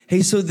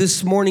Hey, so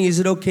this morning,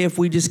 is it okay if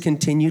we just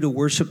continue to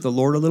worship the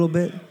Lord a little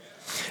bit?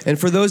 And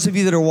for those of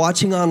you that are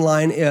watching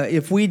online,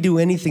 if we do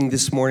anything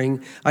this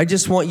morning, I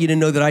just want you to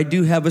know that I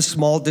do have a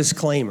small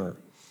disclaimer,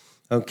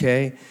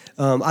 okay?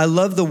 I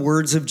love the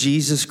words of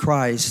Jesus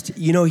Christ.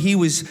 You know, he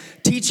was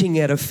teaching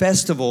at a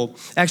festival.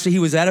 Actually, he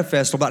was at a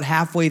festival. About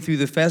halfway through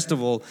the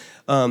festival,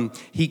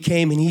 he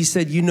came and he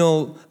said, you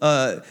know,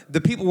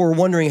 the people were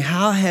wondering,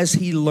 how has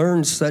he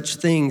learned such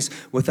things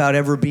without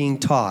ever being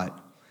taught?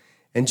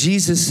 And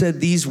Jesus said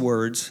these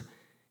words.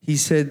 He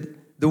said,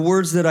 the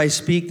words that I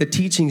speak, the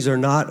teachings are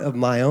not of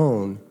my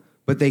own,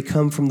 but they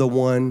come from the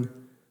one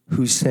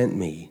who sent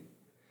me.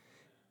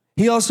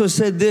 He also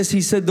said this.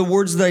 He said, the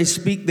words that I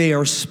speak, they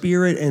are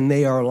spirit and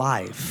they are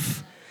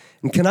life.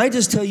 And can I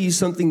just tell you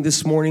something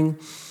this morning?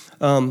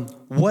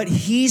 What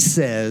he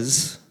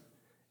says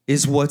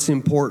is what's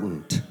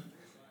important.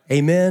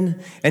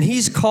 Amen. And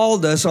he's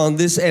called us on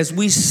this as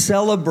we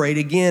celebrate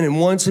again and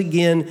once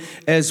again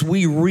as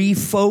we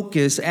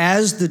refocus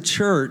as the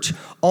church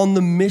on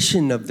the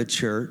mission of the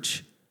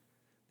church,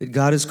 that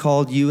God has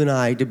called you and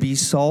I to be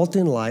salt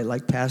and light,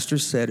 like Pastor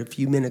said a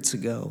few minutes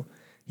ago.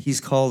 He's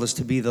called us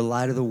to be the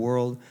light of the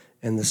world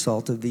and the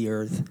salt of the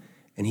earth,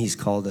 and he's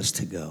called us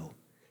to go.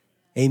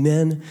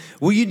 Amen.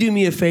 Will you do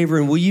me a favor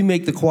and will you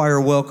make the choir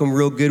welcome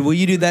real good? Will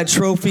you do that,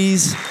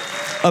 trophies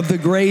of the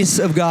grace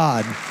of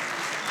God?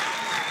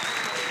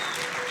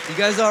 You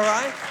guys all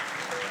right?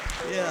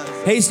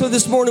 Yeah. Hey, so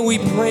this morning we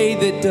pray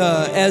that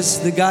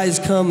as the guys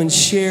come and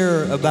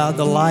share about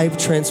the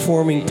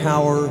life-transforming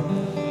power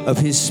of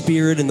his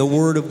Spirit and the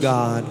Word of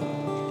God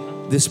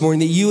this morning,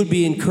 that you would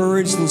be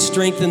encouraged and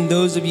strengthened.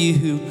 Those of you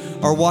who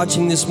are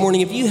watching this morning,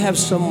 if you have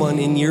someone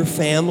in your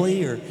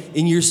family or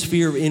in your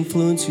sphere of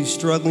influence who's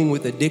struggling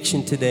with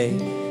addiction today,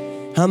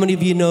 how many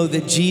of you know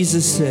that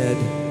Jesus said,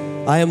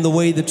 I am the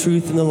way, the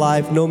truth, and the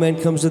life. No man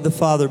comes to the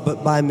Father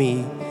but by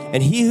me.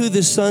 And he who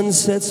the Son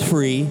sets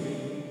free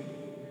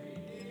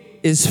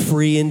is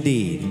free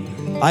indeed.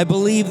 I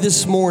believe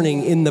this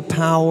morning in the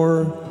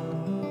power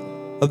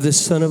of the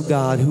Son of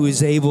God who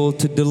is able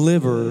to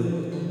deliver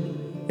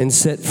and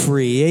set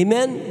free.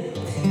 Amen?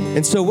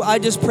 And so I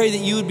just pray that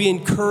you would be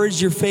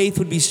encouraged, your faith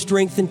would be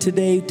strengthened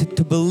today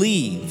to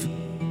believe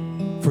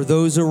for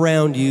those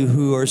around you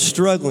who are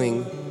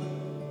struggling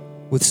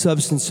with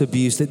substance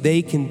abuse, that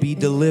they can be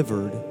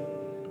delivered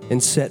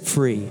and set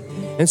free.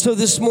 And so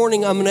this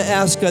morning I'm going to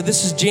ask,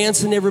 this is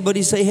Jansen.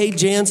 Everybody say, hey,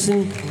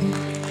 Jansen.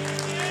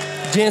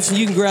 Jansen,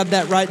 you can grab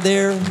that right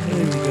there.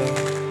 There we go.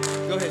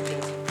 Go ahead,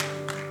 Jansen.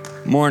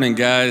 Morning,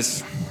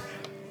 guys.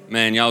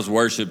 Man, y'all's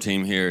worship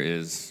team here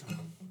is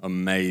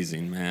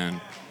amazing, man.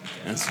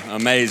 It's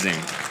amazing.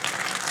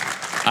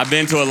 I've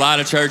been to a lot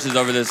of churches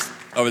over this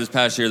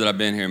past year that I've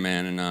been here,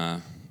 man,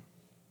 and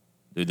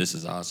dude, this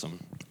is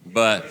awesome.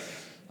 But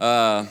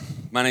my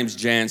name's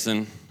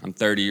Jansen. I'm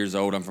 30 years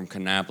old. I'm from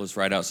Kannapolis,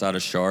 right outside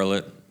of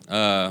Charlotte.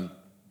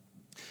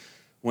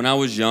 When I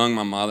was young,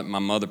 my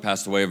mother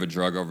passed away of a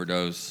drug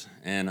overdose,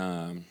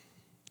 and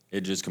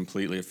it just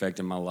completely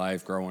affected my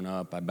life growing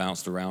up. I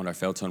bounced around. I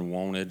felt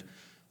unwanted.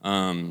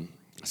 I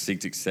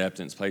seeked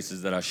acceptance,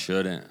 places that I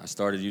shouldn't. I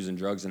started using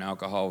drugs and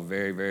alcohol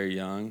very, very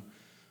young.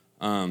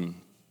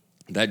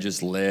 That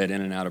just led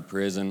in and out of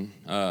prison.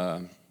 I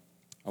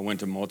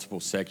went to multiple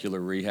secular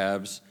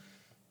rehabs.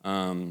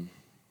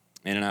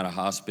 In and out of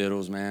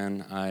hospitals,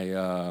 man.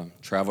 I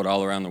traveled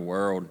all around the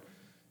world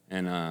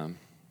and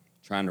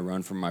trying to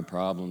run from my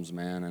problems,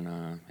 man,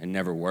 and it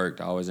never worked.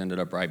 I always ended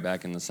up right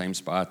back in the same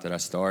spot that I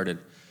started.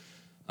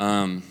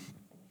 In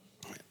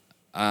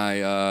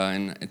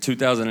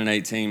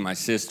 2018, my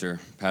sister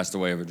passed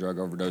away of a drug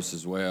overdose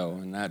as well,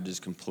 and that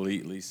just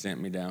completely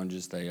sent me down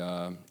just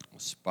a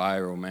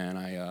spiral, man.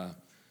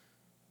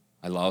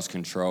 I lost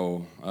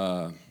control.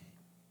 I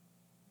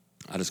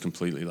just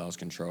completely lost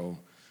control.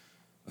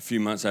 A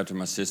few months after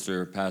my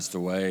sister passed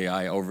away,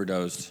 I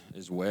overdosed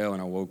as well,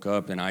 and I woke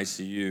up in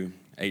ICU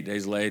 8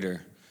 days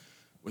later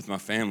with my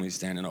family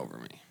standing over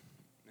me.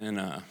 And,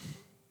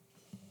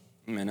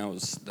 man,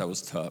 that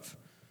was tough.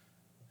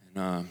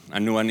 And I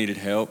knew I needed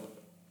help.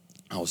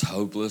 I was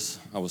hopeless.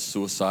 I was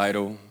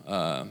suicidal.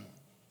 I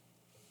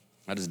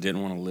just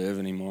didn't want to live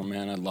anymore,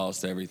 man. I'd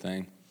lost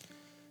everything.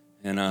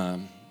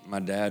 And my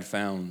dad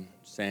found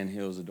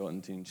Sandhills Adult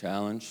and Teen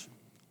Challenge.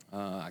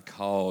 I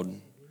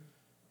called.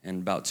 In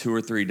about 2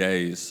 or 3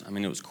 days, I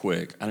mean, it was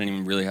quick. I didn't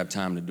even really have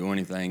time to do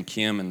anything.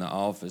 Kim in the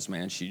office,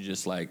 man, she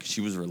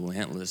was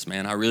relentless,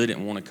 man. I really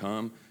didn't want to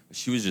come, but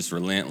she was just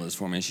relentless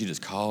for me. And she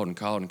just called and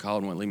called and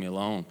called and wouldn't leave me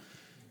alone.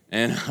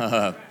 And,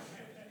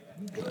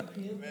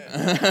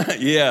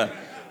 yeah,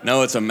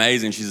 no, it's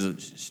amazing.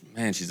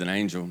 She's an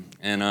angel.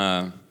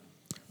 And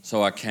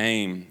so I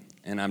came,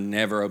 and I've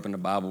never opened a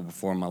Bible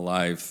before in my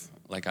life.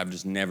 Like, I've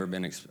just never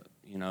been,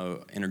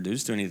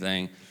 introduced to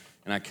anything.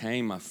 And I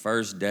came my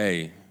first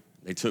day.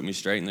 They took me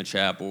straight in the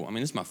chapel. I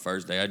mean, this is my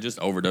first day. I just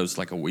overdosed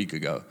like a week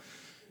ago.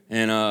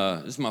 And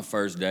this is my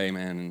first day,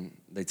 man. And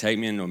they take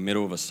me into the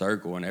middle of a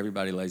circle, and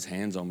everybody lays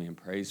hands on me and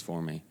prays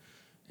for me.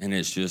 And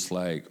it's just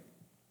like,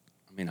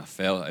 I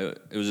felt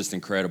it was just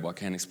incredible. I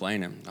can't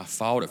explain it. I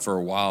fought it for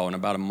a while, and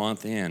about a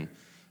month in,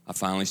 I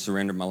finally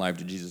surrendered my life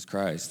to Jesus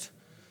Christ.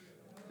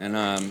 And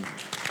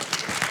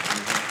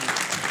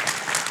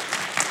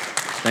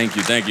thank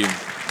you.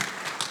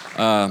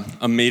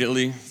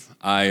 Immediately,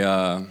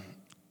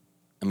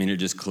 it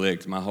just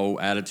clicked. My whole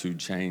attitude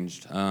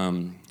changed.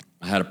 I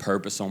had a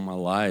purpose on my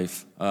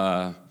life.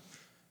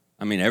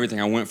 Everything.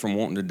 I went from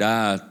wanting to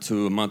die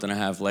to a month and a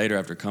half later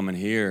after coming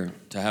here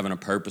to having a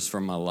purpose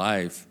for my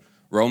life.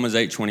 Romans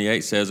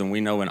 8:28 says, and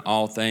we know in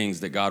all things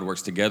that God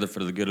works together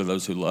for the good of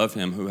those who love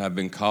him, who have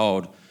been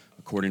called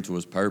according to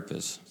his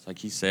purpose. It's like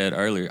he said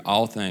earlier,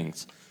 all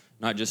things,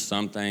 not just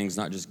some things,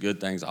 not just good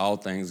things, all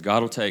things.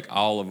 God will take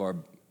all of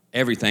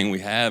everything we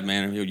have,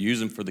 man, and he'll use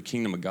them for the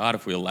kingdom of God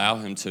if we allow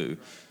him to.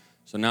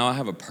 So now I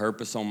have a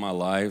purpose on my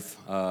life.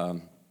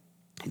 I'm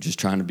just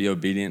trying to be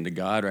obedient to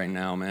God right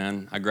now,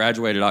 man. I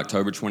graduated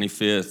October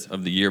 25th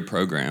of the year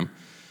program.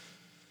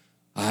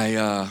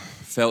 I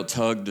felt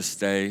tugged to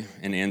stay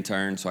an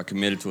intern, so I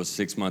committed to a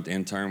 6-month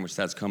intern, which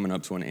that's coming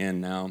up to an end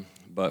now.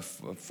 But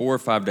 4 or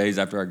 5 days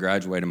after I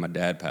graduated, my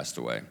dad passed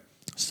away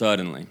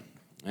suddenly.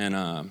 And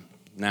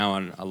now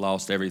I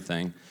lost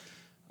everything.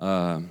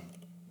 And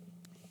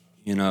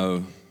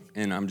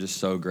I'm just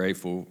so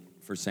grateful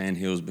for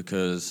Sandhills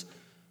because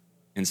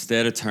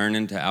instead of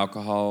turning to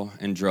alcohol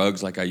and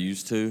drugs like I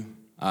used to,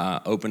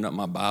 I opened up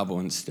my Bible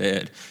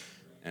instead.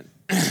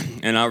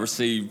 And I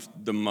received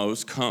the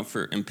most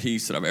comfort and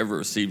peace that I've ever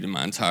received in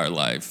my entire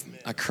life.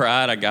 I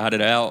cried, I got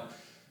it out,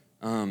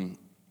 and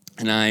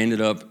I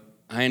ended up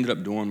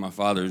doing my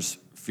father's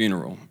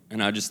funeral.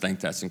 And I just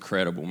think that's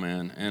incredible,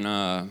 man.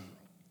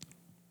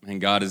 And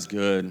God is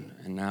good.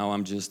 And now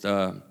I'm just,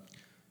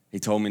 he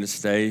told me to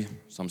stay,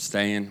 so I'm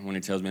staying. When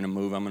he tells me to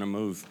move, I'm going to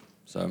move.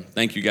 So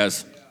thank you,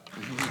 guys.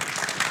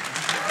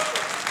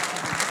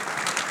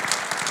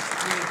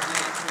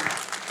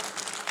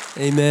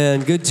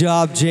 Amen. Good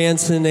job,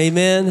 Jansen.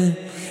 Amen.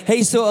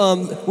 Hey,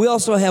 so we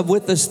also have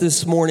with us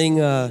this morning,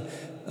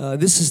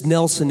 this is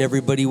Nelson,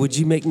 everybody. Would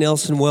you make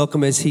Nelson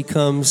welcome as he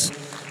comes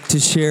to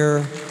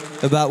share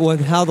about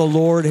how the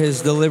Lord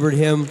has delivered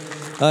him?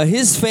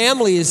 His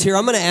family is here.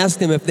 I'm going to ask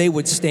them if they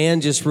would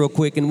stand just real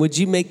quick, and would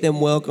you make them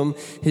welcome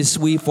his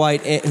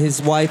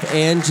his wife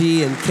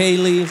Angie and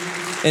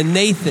Kaylee and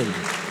Nathan.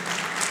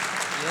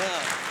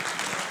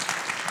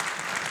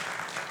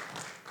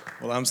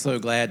 Well, I'm so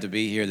glad to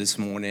be here this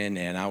morning,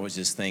 and I was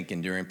just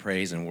thinking during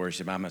praise and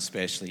worship, I'm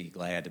especially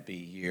glad to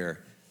be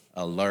here,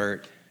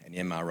 alert and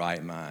in my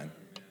right mind.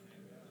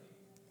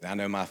 I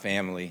know my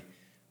family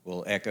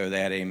will echo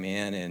that,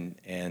 amen,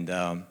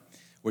 and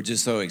we're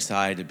just so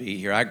excited to be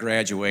here. I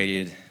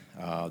graduated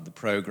the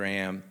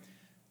program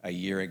a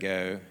year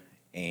ago,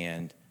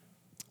 and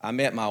I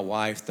met my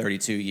wife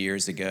 32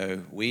 years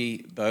ago.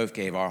 We both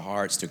gave our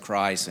hearts to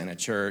Christ in a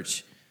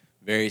church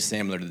very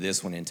similar to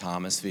this one in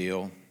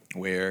Thomasville,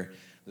 where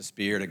the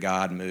Spirit of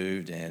God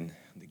moved and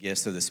the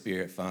gifts of the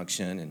Spirit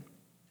functioned, and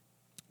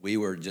we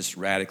were just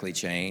radically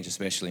changed,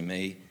 especially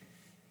me.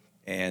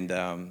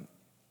 And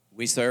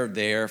we served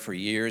there for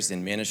years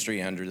in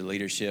ministry under the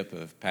leadership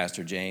of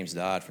Pastor James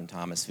Dodd from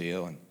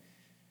Thomasville, and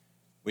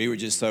we were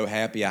just so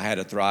happy. I had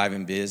a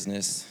thriving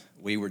business.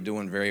 We were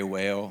doing very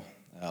well,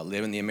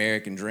 living the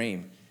American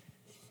dream.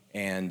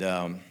 And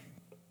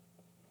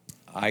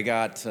I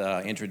got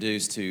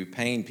introduced to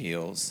pain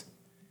pills,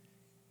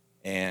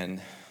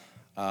 and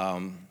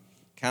kind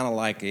of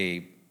like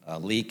a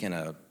leak in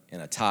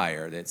a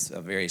tire. That's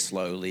a very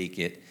slow leak.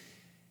 It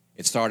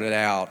started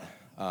out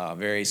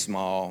very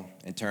small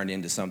and turned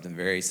into something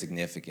very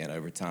significant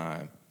over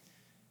time.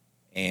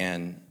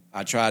 And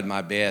I tried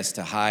my best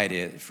to hide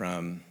it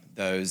from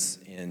those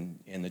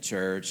in the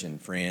church and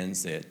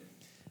friends that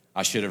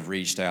I should have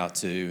reached out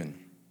to.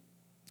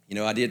 And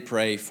I did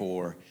pray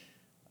for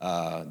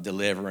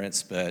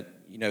deliverance, but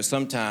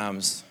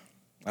sometimes,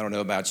 I don't know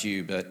about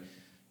you, but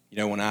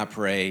when I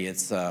pray,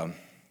 it's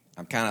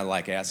I'm kind of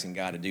like asking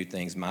God to do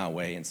things my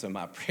way. And so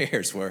my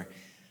prayers were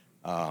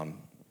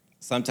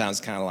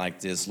sometimes kind of like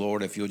this: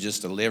 Lord, if you'll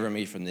just deliver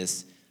me from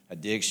this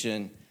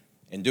addiction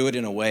and do it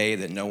in a way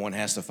that no one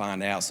has to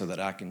find out, so that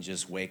I can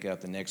just wake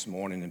up the next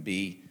morning and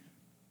be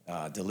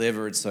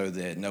delivered so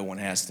that no one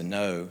has to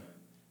know,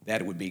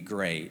 that would be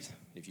great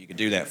if you could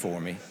do that for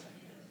me.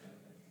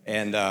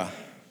 And the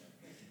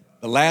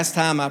last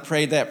time I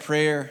prayed that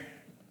prayer,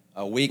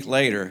 a week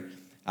later,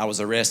 I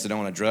was arrested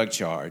on a drug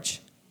charge.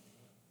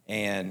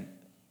 And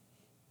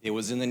it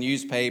was in the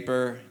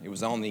newspaper. It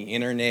was on the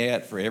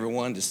internet for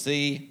everyone to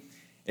see.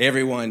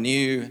 Everyone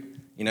knew,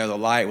 the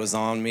light was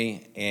on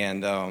me.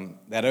 And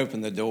that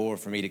opened the door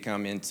for me to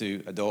come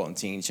into Adult and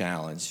Teen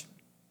Challenge.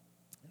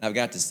 And I've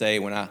got to say,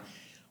 when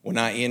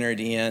I entered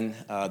in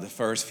the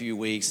first few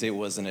weeks, it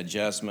was an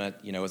adjustment.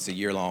 It's a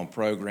year-long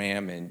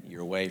program, and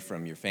you're away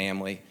from your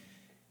family.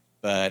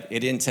 But it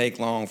didn't take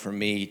long for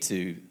me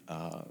to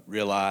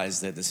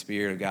realize that the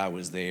Spirit of God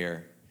was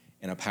there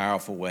in a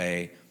powerful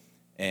way.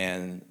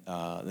 And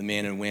the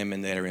men and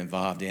women that are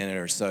involved in it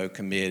are so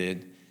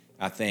committed.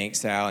 I thank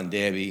Sal and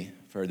Debbie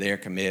for their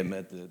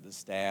commitment, the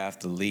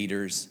staff, the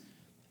leaders.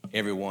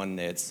 everyone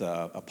that's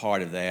a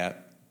part of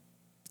that.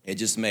 It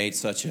just made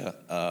such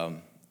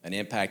an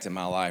impact in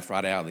my life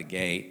right out of the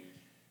gate.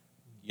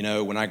 You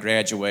know, when I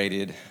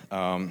graduated,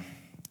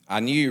 I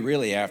knew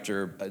really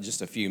after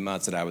just a few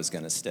months that I was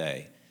going to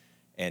stay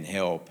and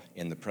help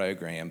in the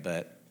program.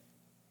 But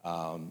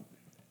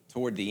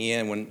toward the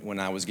end, when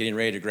I was getting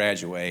ready to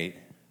graduate,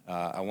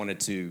 I wanted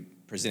to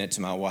present it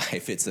to my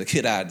wife. It's a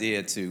good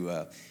idea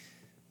to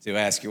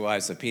ask your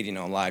wife's opinion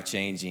on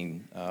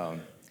life-changing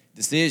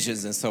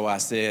decisions. And so I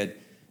said,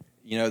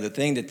 you know, the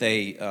thing that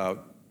they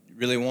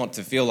really want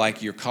to feel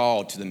like you're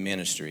called to the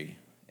ministry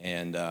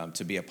and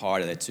to be a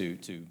part of that, to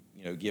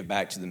you know, give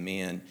back to the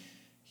men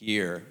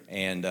here.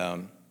 And I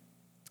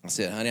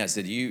said, honey,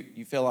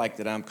 you feel like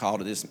that I'm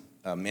called to this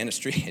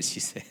ministry? And she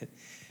said,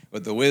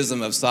 with the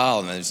wisdom of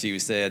Solomon, she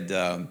said,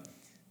 well,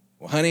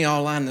 honey,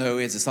 all I know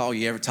is it's all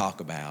you ever talk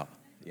about,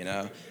 you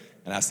know?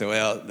 And I said,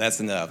 well, that's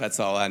enough. That's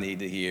all I need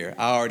to hear.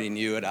 I already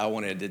knew it. I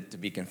wanted it to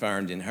be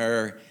confirmed in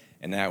her,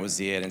 and that was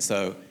it. And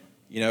so,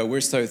 you know,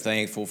 we're so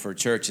thankful for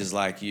churches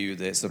like you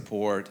that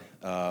support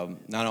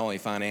not only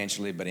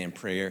financially but in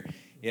prayer.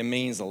 It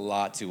means a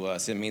lot to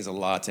us. It means a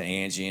lot to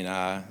Angie and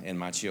I and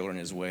my children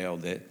as well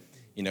that,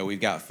 you know, we've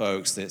got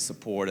folks that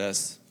support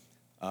us.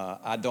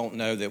 I don't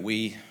know that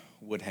we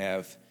would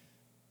have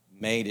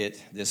made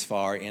it this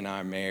far in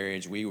our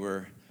marriage. We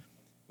were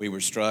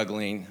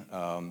struggling.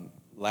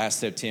 Last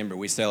September,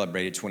 we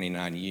celebrated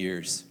 29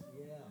 years.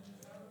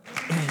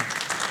 Yeah.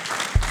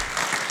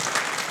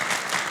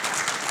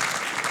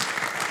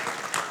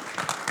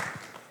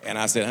 And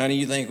I said, honey,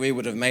 you think we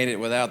would have made it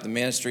without the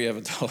ministry of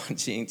Adult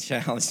Teen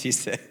Challenge? She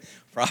said,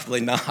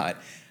 probably not.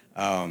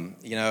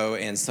 You know,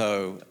 and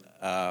so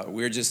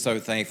we're just so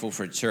thankful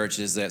for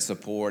churches that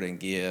support and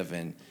give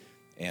and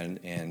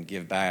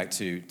give back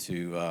to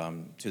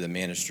the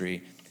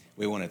ministry.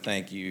 We want to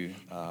thank you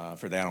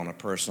for that on a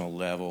personal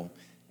level.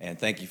 And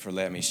thank you for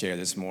letting me share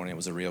this morning. It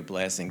was a real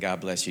blessing.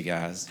 God bless you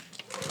guys.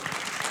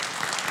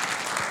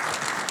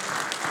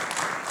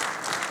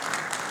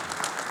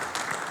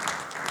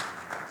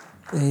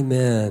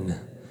 Amen.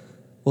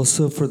 Well,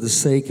 so for the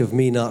sake of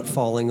me not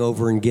falling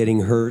over and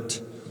getting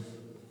hurt,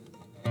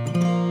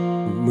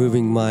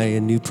 moving my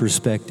new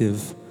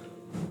perspective,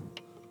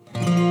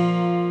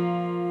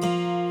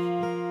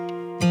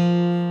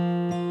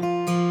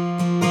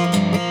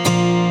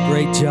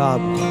 great job,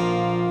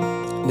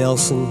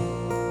 Nelson.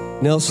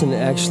 Nelson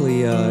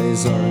actually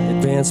is our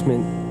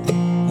advancement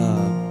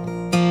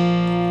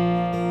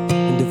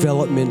and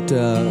development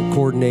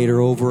coordinator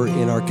over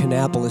in our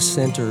Kannapolis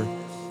Center.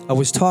 I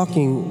was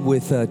talking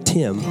with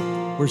Tim.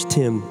 Where's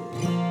Tim?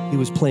 He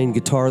was playing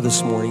guitar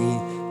this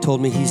morning. He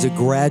told me he's a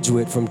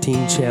graduate from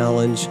Teen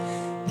Challenge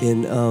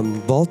in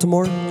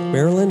Baltimore,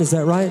 Maryland. Is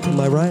that right? Am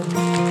I right?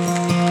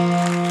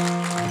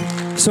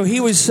 So he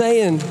was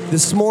saying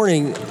this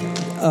morning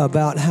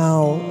about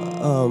how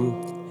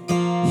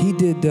he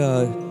did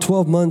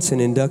 12 months in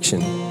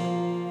induction.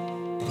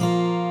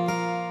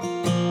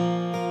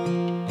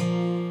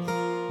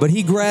 But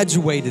he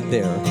graduated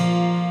there.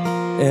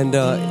 And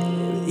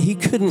he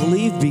couldn't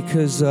leave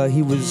because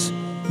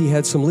he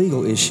had some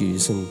legal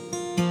issues. And,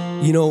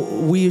 you know,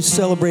 we are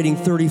celebrating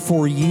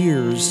 34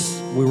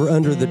 years. We were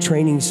under the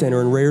training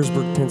center in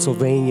Raresburg,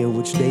 Pennsylvania,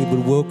 which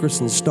David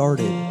Wilkerson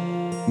started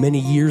many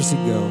years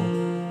ago.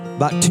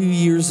 About 2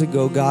 years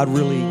ago, God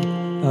really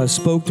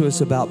spoke to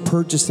us about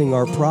purchasing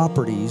our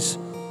properties.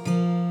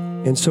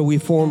 And so we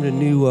formed a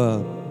new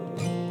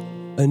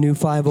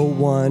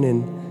 501,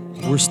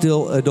 and we're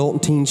still Adult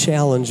and Teen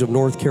Challenge of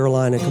North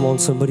Carolina. Come on,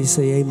 somebody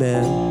say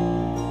amen.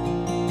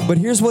 But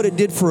here's what it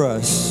did for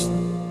us.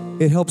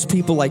 It helps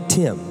people like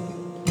Tim.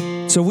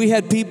 So we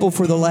had people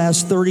for the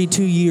last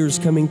 32 years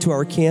coming to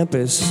our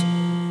campus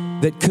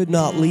that could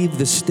not leave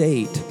the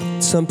state.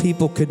 Some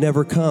people could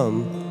never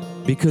come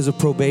because of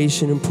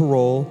probation and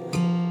parole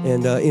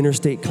and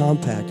interstate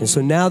compact. And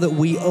so now that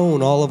we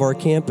own all of our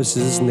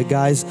campuses and the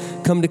guys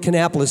come to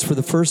Kannapolis for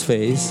the first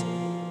phase,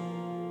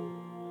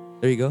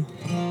 there you go.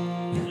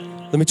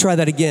 Let me try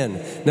that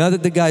again. Now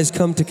that the guys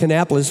come to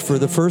Kannapolis for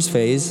the first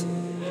phase,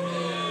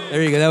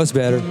 there you go, that was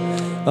better.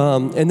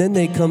 And then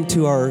they come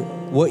to our,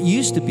 what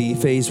used to be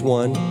phase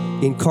 1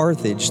 in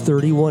Carthage,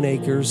 31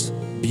 acres,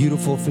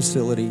 beautiful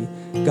facility.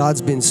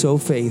 God's been so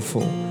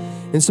faithful.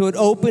 And so it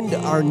opened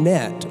our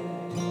net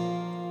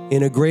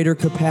in a greater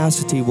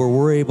capacity where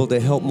we're able to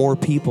help more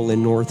people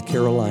in North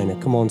Carolina.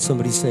 Come on,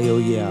 somebody say, oh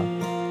yeah.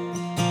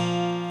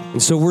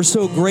 And so we're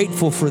so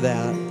grateful for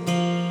that.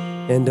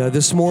 And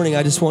this morning,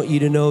 I just want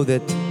you to know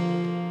that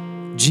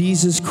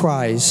Jesus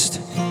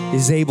Christ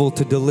is able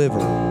to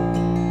deliver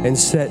and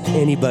set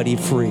anybody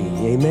free.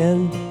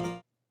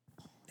 Amen?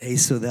 Hey,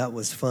 so that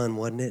was fun,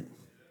 wasn't it?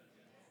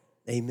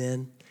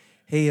 Amen.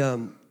 Hey,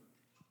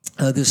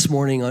 this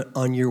morning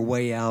on your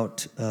way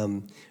out,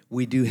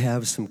 we do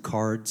have some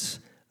cards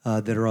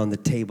that are on the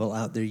table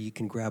out there. You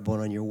can grab one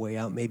on your way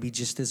out, maybe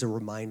just as a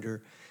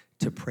reminder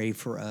to pray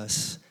for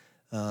us.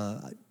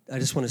 I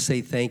just want to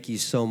say thank you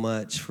so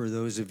much for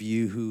those of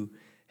you who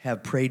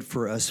have prayed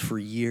for us for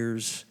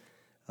years.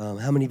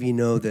 How many of you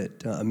know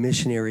that a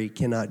missionary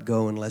cannot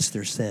go unless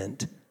they're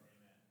sent?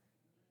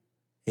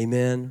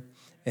 Amen.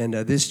 And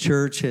this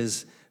church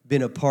has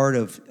been a part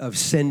of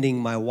sending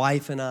my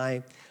wife and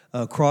I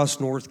across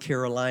North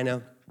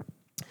Carolina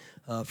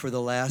for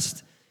the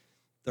last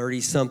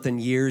 30-something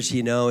years.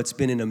 You know, it's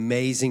been an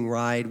amazing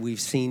ride.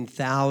 We've seen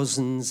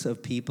thousands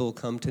of people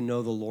come to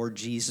know the Lord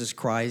Jesus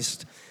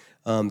Christ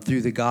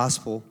through the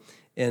gospel.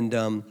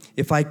 And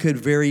if I could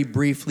very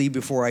briefly,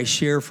 before I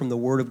share from the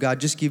Word of God,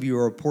 just give you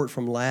a report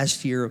from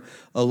last year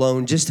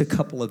alone, just a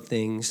couple of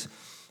things.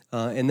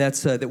 And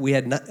that's that we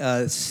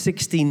had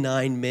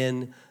 69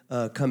 men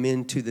come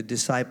into the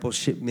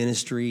discipleship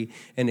ministry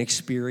and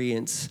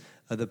experience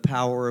the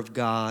power of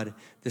God,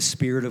 the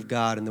Spirit of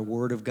God, and the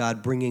Word of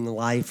God bringing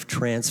life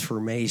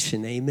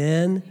transformation.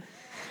 Amen?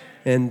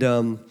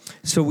 And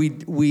so we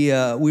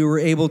were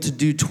able to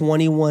do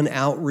 21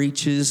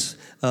 outreaches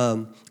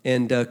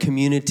and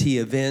community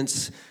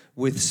events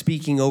with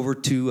speaking over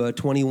to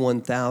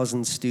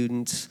 21,000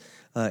 students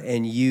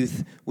and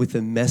youth with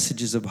the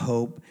messages of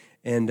hope.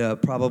 And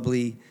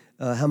probably,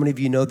 how many of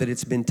you know that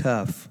it's been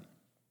tough?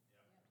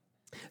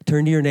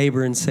 Turn to your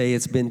neighbor and say,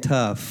 it's been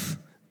tough,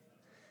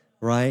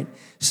 right?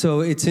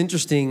 So it's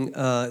interesting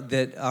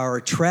that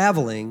our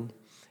traveling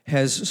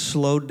has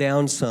slowed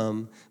down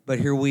some, but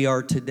here we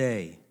are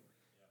today.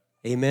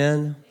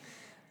 Amen?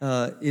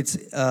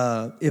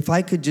 If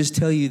I could just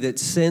tell you that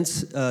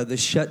since the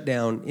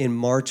shutdown in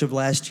March of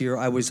last year,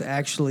 I was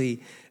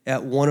actually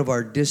at one of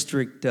our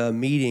district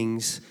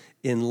meetings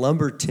in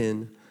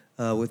Lumberton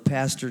with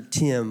Pastor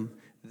Tim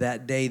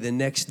that day. The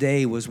next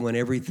day was when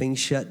everything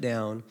shut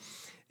down,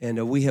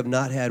 and we have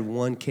not had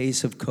one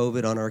case of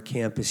COVID on our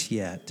campus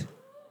yet.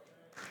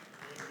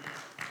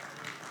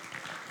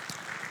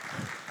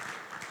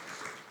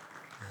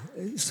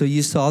 So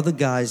you saw the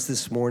guys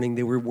this morning.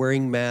 They were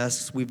wearing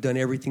masks. We've done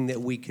everything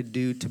that we could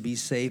do to be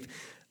safe.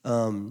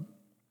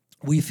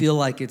 We feel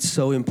like it's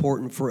so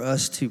important for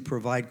us to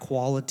provide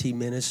quality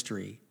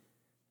ministry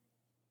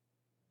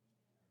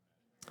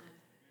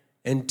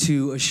and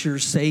to assure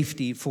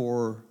safety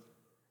for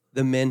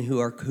the men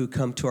who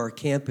come to our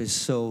campus.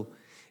 So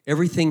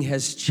everything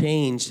has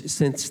changed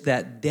since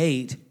that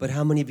date, but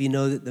how many of you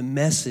know that the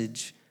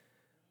message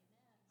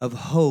of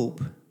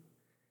hope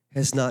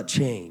has not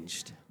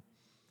changed?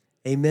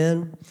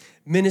 Amen.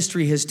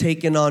 Ministry has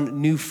taken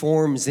on new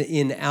forms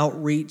in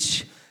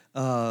outreach,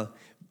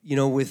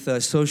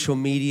 with social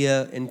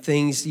media and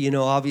things. You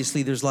know,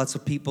 obviously there's lots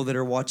of people that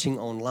are watching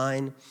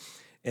online.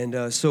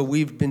 And so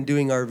we've been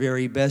doing our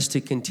very best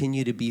to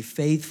continue to be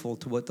faithful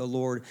to what the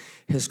Lord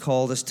has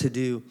called us to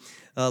do.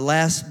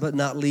 Last but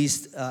not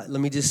least,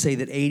 let me just say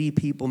that 80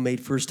 people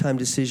made first-time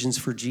decisions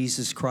for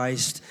Jesus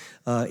Christ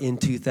in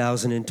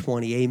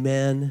 2020.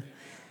 Amen.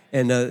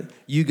 And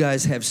you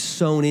guys have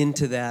sown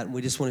into that.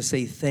 We just want to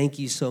say thank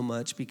you so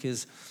much,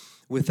 because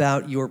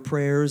without your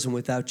prayers and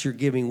without your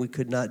giving, we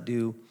could not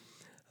do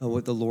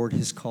what the Lord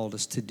has called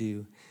us to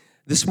do.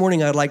 This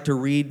morning, I'd like to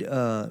read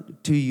to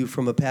you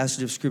from a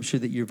passage of Scripture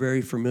that you're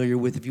very familiar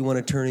with. If you want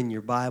to turn in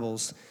your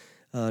Bibles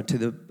to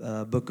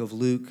the book of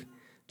Luke,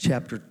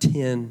 chapter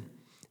 10,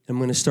 I'm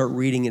going to start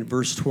reading at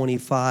verse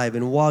 25.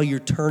 And while you're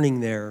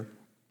turning there,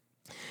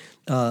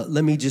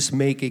 let me just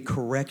make a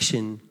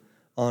correction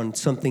on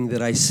something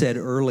that I said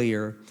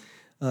earlier.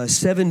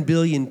 7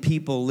 billion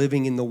people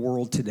living in the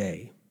world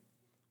today.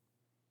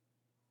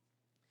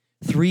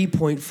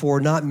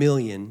 3.4, not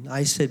million,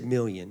 I said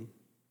million.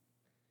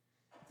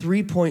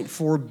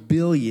 3.4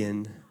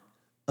 billion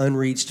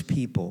unreached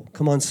people.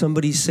 Come on,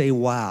 somebody say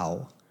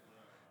wow.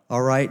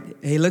 All right.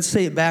 Hey, let's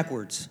say it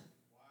backwards.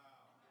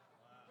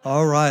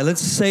 All right,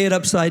 let's say it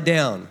upside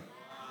down.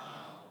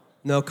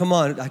 No, come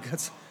on.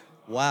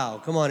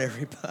 Wow, come on,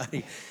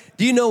 everybody.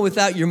 Do you know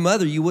without your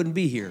mother, you wouldn't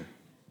be here?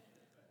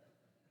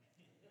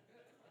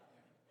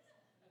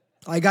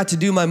 I got to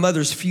do my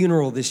mother's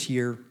funeral this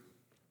year.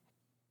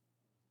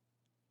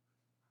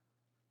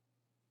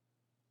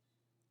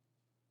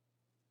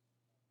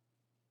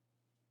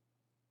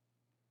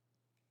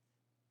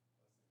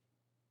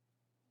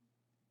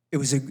 It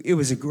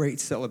was a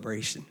great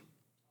celebration.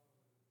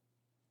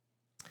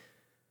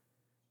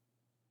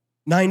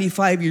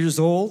 95 years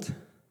old.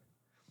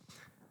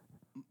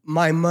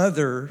 My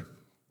mother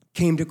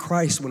came to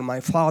Christ when my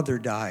father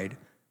died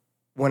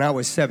when I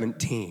was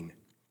 17.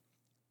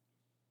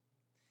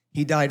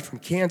 He died from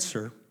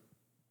cancer.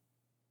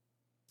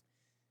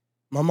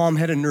 My mom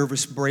had a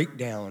nervous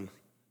breakdown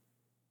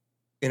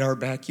in our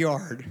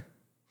backyard.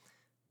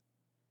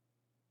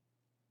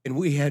 And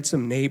we had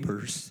some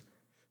neighbors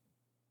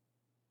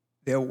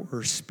that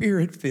were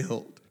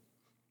spirit-filled,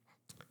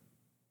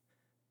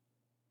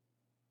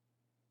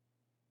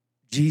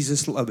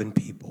 Jesus-loving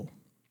people.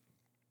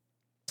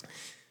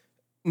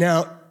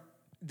 Now,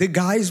 the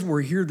guys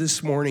were here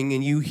this morning,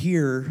 and you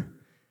hear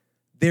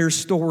their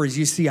stories.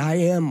 You see, I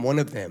am one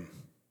of them.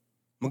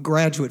 I'm a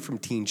graduate from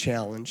Teen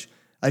Challenge.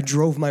 I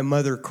drove my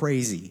mother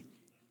crazy.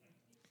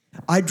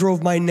 I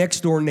drove my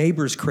next-door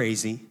neighbors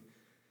crazy.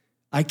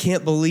 I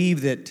can't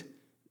believe that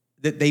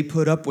they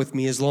put up with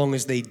me as long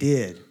as they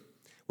did.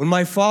 When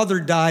my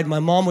father died, my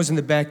mom was in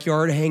the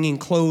backyard hanging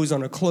clothes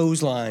on a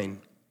clothesline.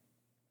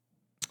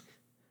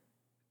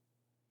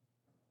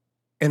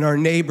 And our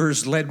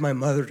neighbors led my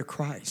mother to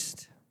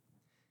Christ.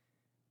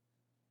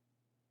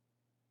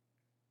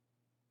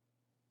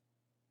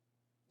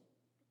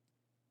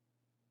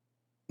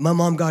 My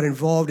mom got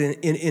involved in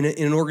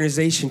an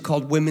organization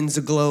called Women's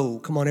Aglow.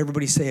 Come on,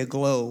 everybody say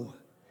Aglow.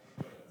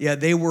 Yeah,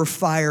 they were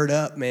fired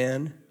up,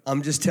 man.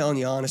 I'm just telling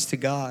you, honest to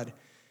God.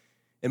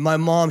 And my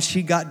mom,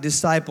 she got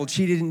discipled.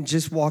 She didn't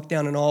just walk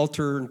down an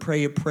altar and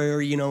pray a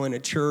prayer, in a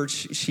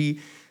church. She,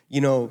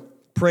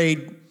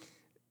 prayed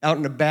out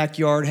in the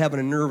backyard having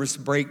a nervous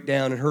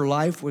breakdown, and her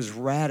life was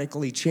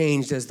radically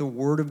changed as the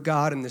Word of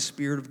God and the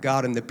Spirit of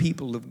God and the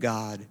people of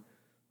God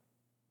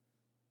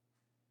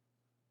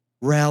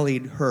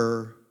rallied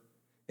her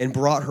and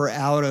brought her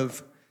out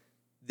of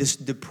this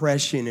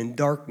depression and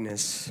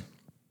darkness.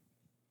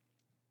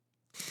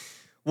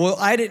 Well,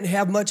 I didn't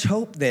have much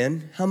hope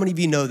then. How many of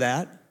you know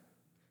that?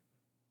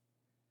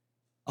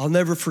 I'll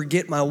never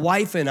forget, my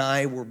wife and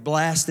I were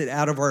blasted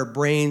out of our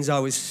brains. I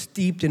was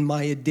steeped in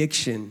my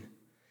addiction.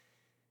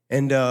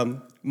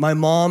 And my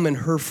mom and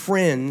her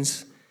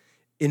friends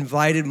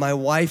invited my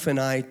wife and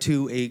I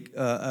to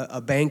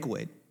a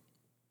banquet.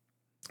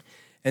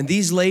 And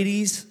these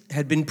ladies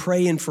had been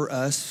praying for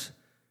us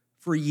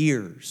for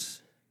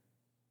years.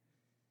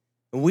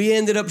 And we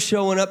ended up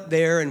showing up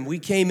there, and we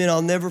came in.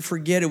 I'll never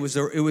forget. It was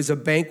a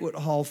banquet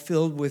hall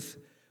filled with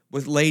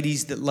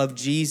ladies that loved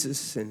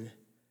Jesus, and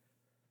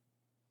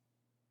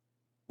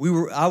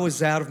I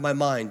was out of my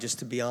mind, just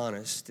to be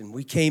honest. And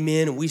we came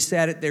in and we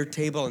sat at their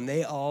table, and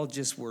they all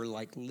just were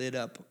like lit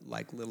up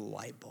like little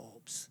light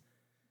bulbs.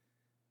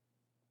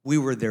 We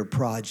were their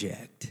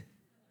project.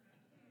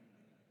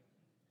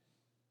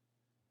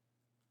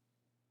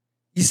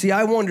 You see,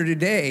 I wonder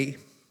today,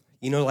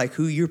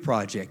 who your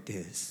project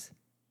is.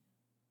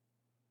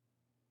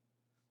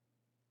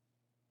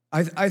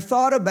 I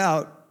thought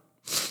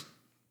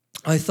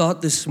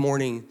this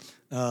morning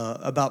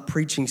about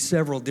preaching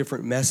several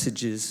different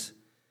messages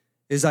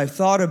as I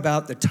thought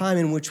about the time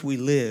in which we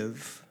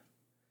live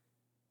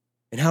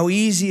and how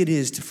easy it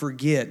is to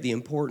forget the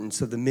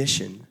importance of the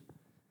mission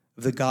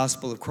of the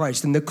gospel of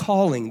Christ and the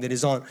calling that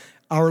is on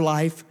our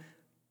life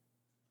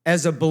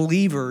as a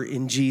believer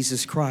in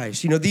Jesus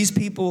Christ. These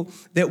people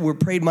that were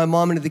prayed my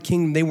mom into the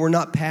kingdom, they were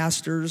not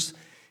pastors.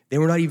 They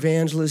were not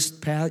evangelists,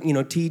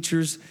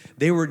 teachers.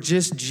 They were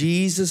just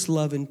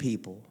Jesus-loving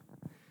people.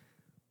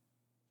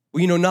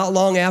 Well, not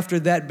long after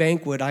that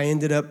banquet, I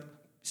ended up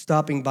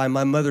stopping by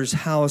my mother's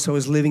house. I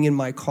was living in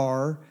my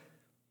car,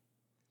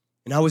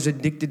 and I was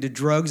addicted to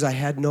drugs. I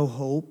had no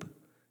hope,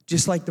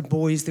 just like the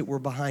boys that were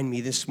behind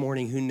me this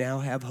morning who now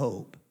have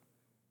hope.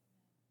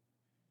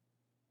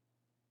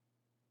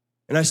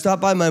 And I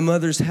stopped by my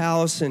mother's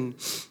house, and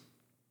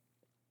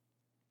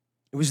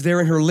it was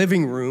there in her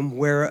living room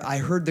where I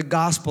heard the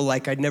gospel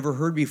like I'd never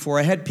heard before.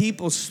 I had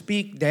people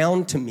speak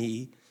down to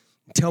me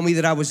and tell me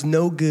that I was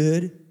no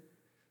good,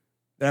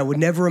 that I would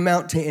never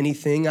amount to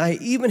anything. I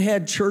even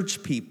had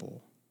church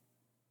people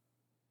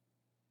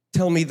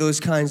tell me those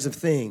kinds of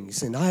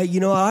things. And I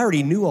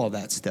already knew all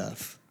that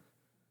stuff.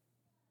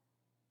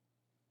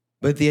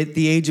 But at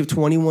the age of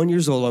 21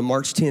 years old, on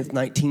March 10th,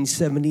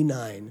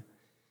 1979,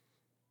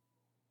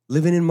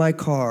 living in my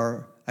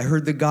car, I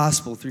heard the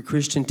gospel through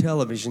Christian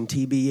television,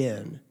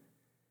 TBN. And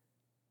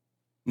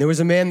there was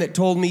a man that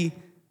told me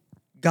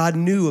God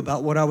knew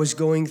about what I was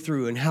going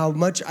through and how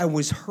much I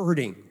was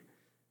hurting.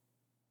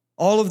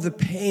 All of the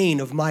pain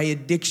of my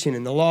addiction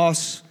and the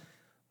loss,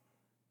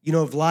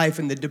 of life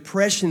and the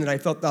depression that I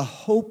felt, the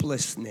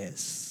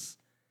hopelessness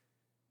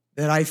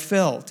that I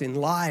felt in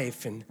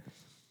life. And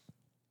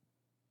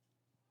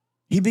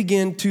he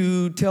began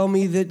to tell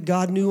me that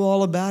God knew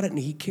all about it and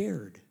he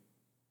cared.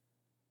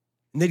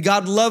 And that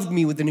God loved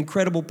me with an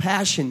incredible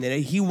passion, that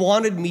he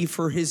wanted me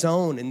for his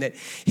own, and that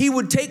he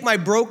would take my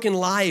broken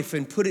life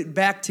and put it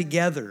back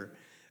together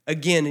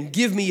again and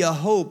give me a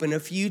hope and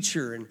a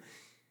future. And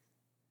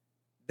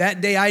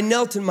that day I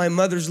knelt in my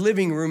mother's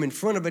living room in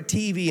front of a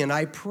TV and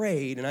I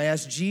prayed and I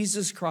asked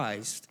Jesus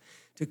Christ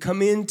to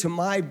come into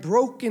my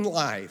broken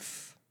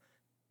life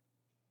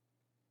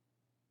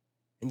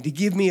and to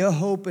give me a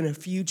hope and a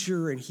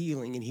future and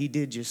healing, and he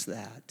did just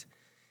that.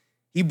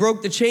 He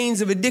broke the chains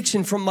of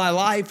addiction from my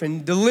life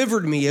and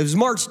delivered me. It was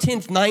March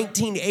 10th,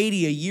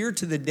 1980, a year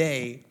to the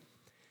day,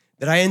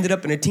 that I ended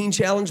up in a Teen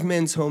Challenge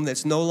men's home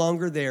that's no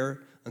longer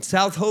there on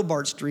South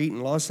Hobart Street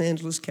in Los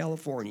Angeles,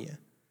 California.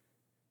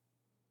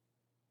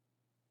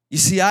 You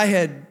see, I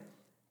had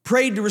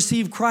prayed to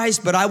receive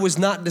Christ, but I was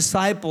not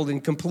discipled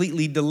and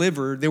completely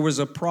delivered. There was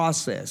a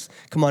process.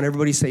 Come on,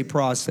 everybody say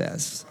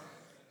process.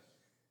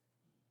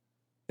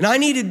 And I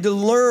needed to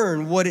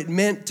learn what it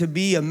meant to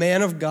be a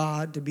man of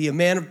God, to be a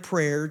man of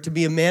prayer, to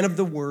be a man of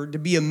the Word, to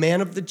be a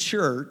man of the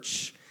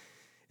church.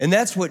 And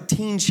that's what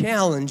Teen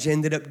Challenge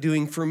ended up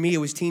doing for me. It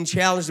was Teen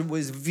Challenge that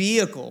was a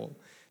vehicle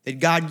that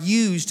God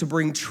used to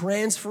bring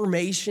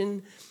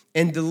transformation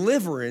and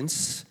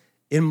deliverance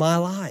in my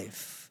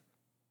life.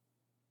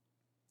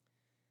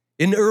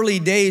 In the early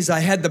days,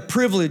 I had the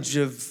privilege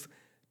of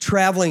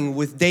traveling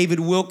with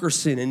David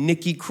Wilkerson and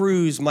Nikki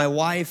Cruz. My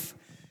wife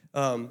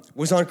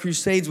was on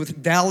crusades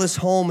with Dallas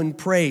Home and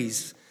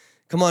Praise.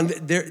 Come on,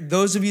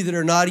 those of you that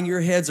are nodding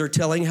your heads are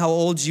telling how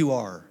old you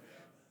are.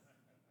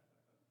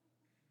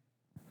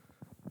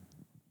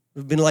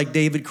 We've been like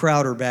David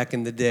Crowder back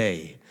in the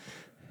day.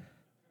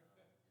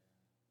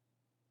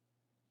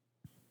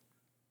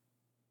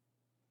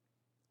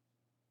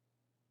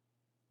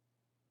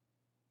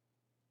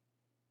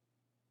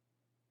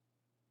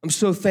 I'm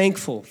so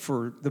thankful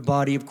for the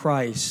body of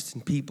Christ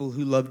and people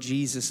who love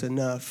Jesus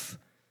enough,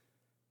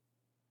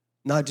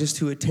 not just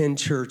to attend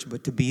church,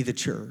 but to be the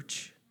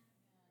church.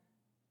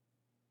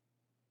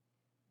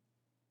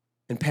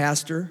 And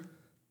Pastor,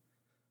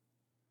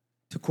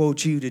 to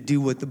quote you, to do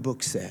what the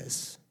book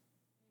says.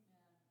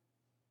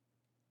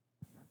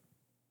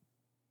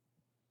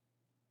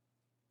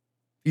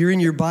 You're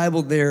in your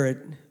Bible there at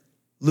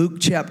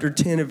Luke chapter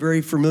 10, a very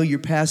familiar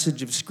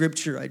passage of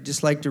Scripture. I'd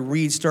just like to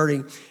read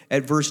starting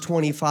at verse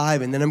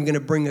 25, and then I'm going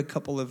to bring a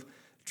couple of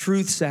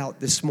truths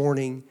out this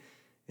morning,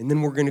 and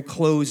then we're going to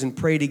close and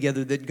pray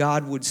together that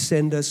God would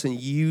send us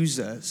and use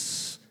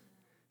us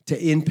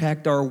to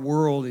impact our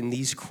world in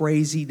these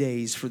crazy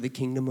days for the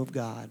kingdom of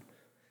God.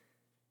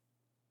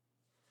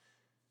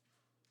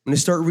 I'm going to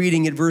start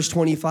reading at verse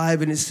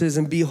 25, and it says,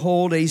 "And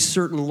behold, a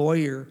certain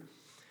lawyer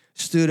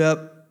stood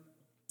up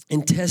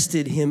and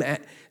tested him,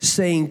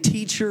 saying,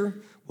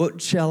 'Teacher,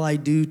 what shall I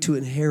do to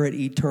inherit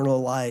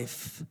eternal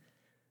life?'"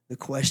 The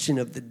question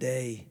of the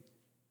day.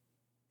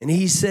 And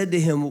he said to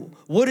him,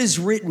 "What is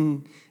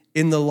written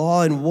in the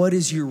law, and what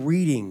is your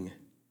reading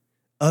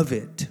of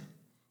it?"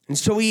 And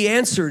so he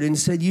answered and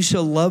said, "You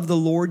shall love the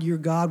Lord your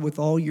God with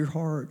all your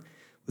heart,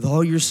 with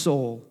all your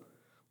soul,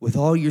 with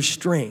all your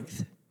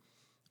strength,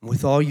 and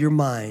with all your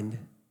mind,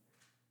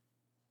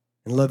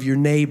 and love your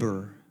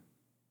neighbor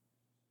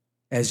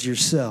as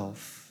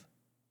yourself."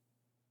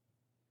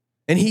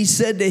 And he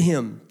said to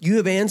him, "You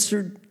have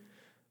answered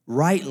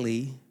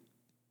rightly."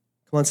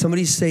 Come on,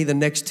 somebody say the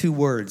next two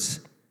words.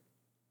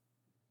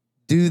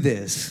 Do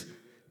this.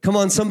 Come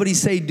on, somebody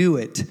say do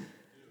it.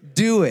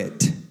 Do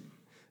it.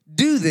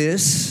 Do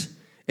this,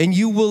 and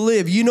you will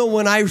live. You know,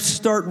 when I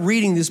start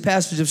reading this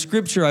passage of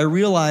Scripture, I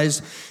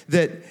realize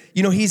that,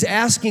 he's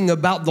asking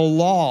about the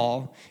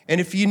law. And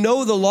if you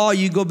know the law,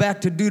 you go back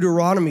to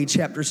Deuteronomy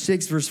chapter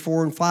 6, verse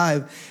 4 and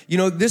 5.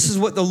 This is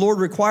what the Lord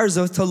requires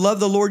of us, to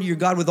love the Lord your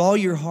God with all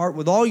your heart,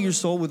 with all your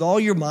soul, with all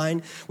your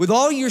mind, with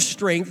all your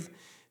strength,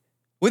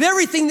 with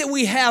everything that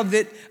we have,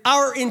 that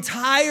our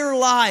entire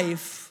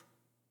life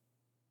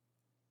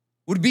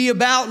would be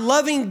about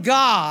loving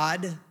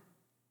God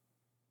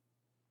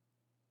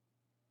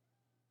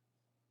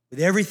with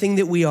everything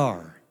that we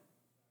are.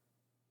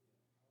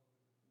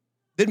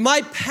 That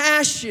my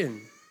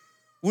passion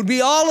would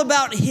be all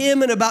about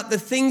Him and about the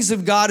things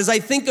of God as I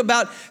think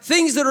about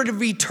things that are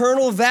of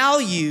eternal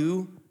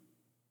value,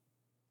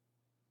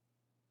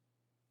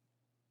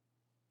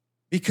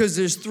 because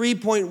there's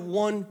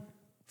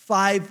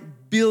 3.15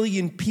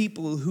 billion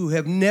people who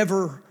have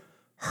never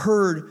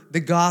heard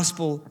the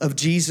gospel of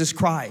Jesus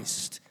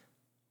Christ.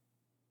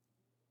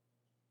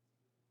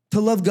 To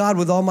love God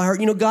with all my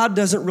heart. God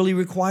doesn't really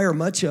require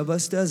much of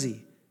us, does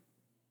He?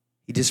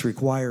 He just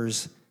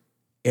requires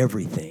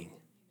everything.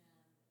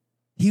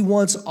 He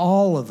wants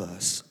all of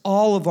us,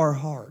 all of our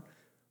heart,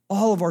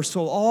 all of our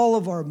soul, all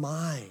of our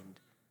mind.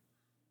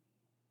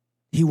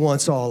 He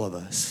wants all of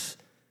us.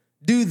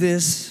 Do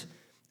this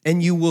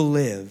and you will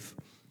live.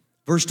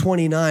 Verse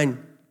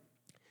 29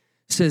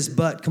 says,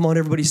 "But," come on,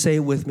 everybody say it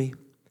with me.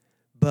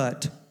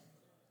 But.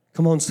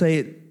 Come on, say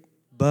it.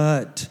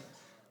 But,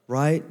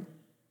 right?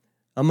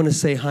 I'm going to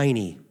say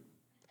Heine.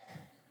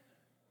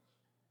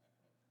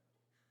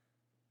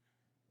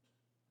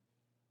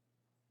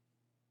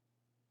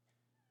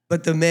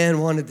 But the man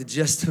wanted to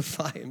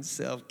justify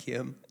himself,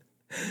 Kim.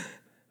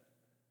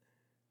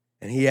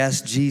 And he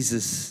asked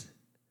Jesus,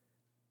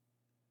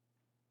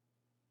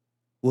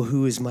 "Well,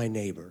 who is my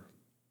neighbor?"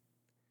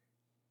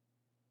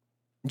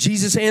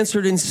 Jesus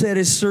answered and said,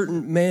 "A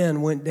certain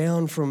man went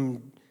down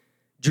from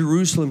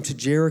Jerusalem to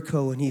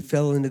Jericho, and he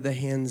fell into the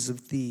hands of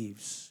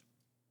thieves.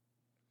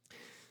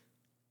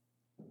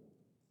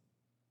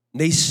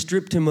 They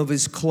stripped him of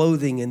his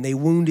clothing, and they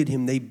wounded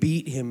him, they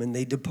beat him, and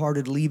they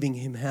departed, leaving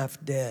him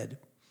half dead.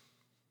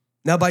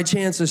 Now by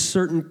chance a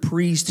certain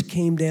priest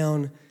came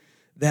down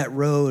that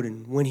road,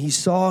 and when he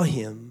saw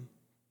him,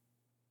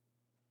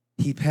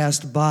 he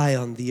passed by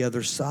on the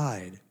other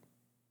side.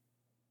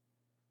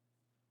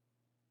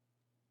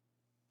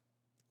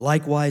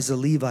 Likewise a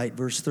Levite,"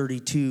 verse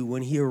 32,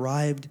 "when he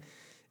arrived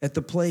at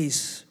the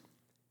place,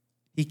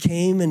 he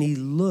came and he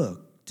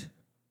looked,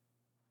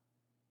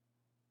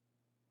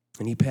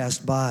 and he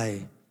passed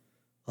by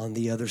on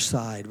the other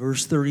side."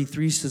 Verse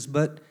 33 says,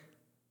 "But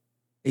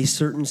a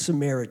certain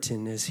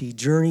Samaritan, as he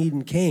journeyed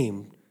and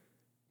came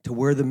to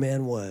where the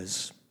man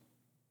was,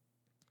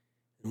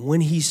 and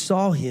when he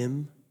saw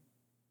him,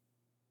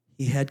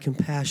 he had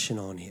compassion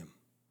on him.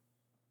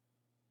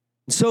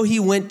 And so he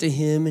went to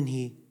him, and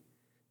he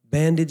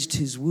bandaged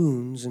his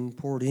wounds and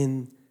poured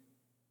in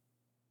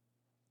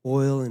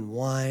oil and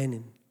wine.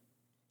 And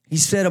he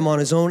set him on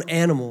his own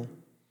animal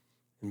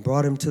and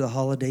brought him to the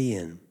Holiday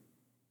Inn.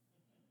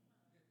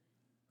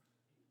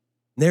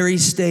 There he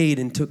stayed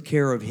and took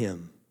care of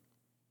him.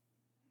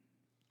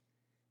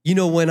 You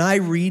know, when I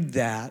read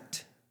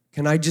that,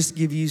 can I just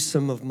give you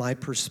some of my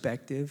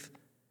perspective?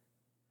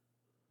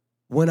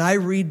 When I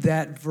read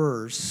that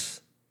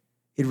verse,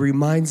 it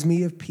reminds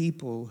me of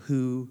people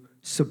who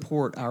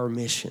support our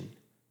mission.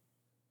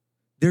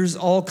 There's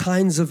all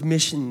kinds of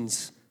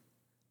missions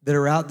that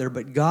are out there,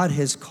 but God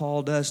has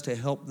called us to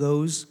help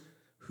those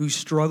who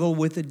struggle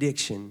with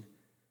addiction,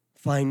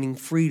 finding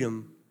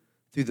freedom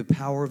through the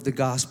power of the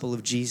gospel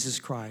of Jesus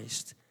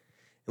Christ.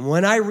 And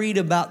when I read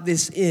about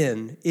this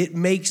inn, it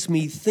makes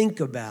me think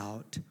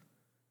about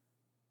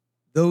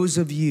those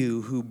of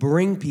you who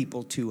bring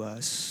people to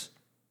us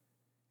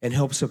and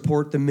help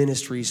support the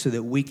ministry so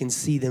that we can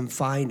see them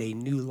find a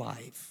new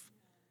life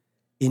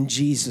in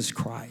Jesus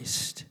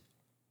Christ.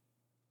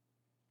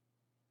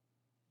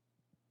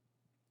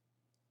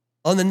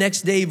 On the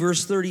next day,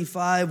 verse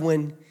 35,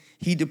 when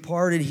he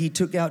departed, he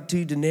took out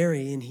 2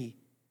 denarii and he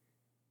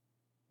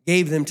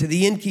gave them to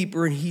the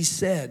innkeeper, and he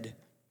said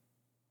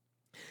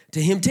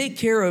to him, take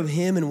care of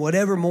him, and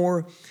whatever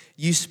more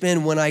you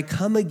spend, when I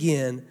come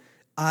again,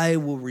 I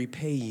will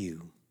repay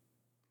you.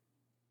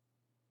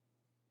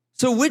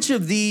 So which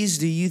of these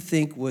do you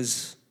think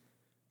was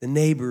the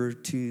neighbor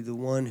to the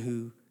one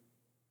who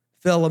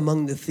fell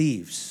among the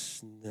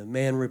thieves? The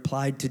man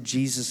replied to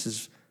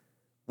Jesus'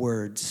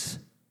 words,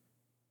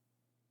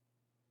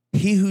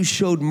 he who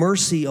showed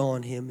mercy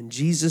on him. And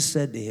Jesus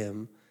said to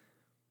him,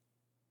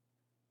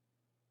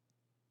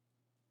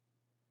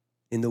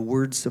 in the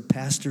words of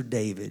Pastor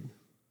David,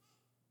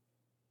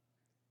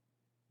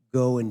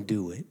 go and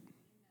do it.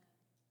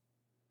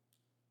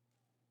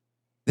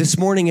 This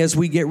morning, as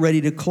we get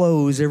ready to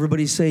close,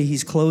 everybody say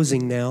he's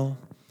closing now.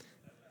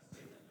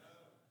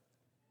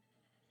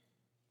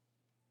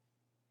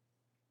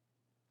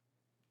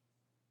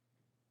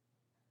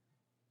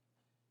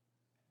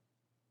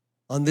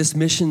 On this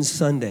Mission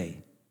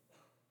Sunday,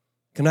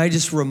 can I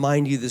just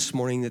remind you this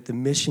morning that the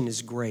mission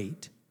is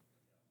great.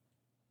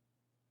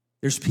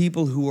 There's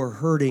people who are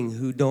hurting,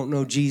 who don't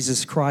know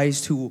Jesus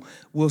Christ, who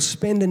will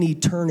spend an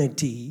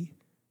eternity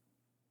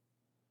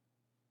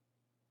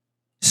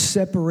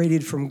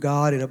separated from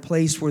God in a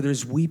place where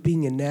there's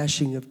weeping and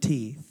gnashing of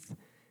teeth,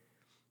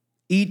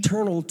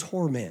 eternal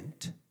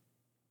torment,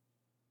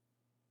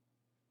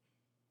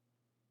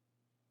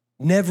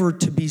 never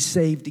to be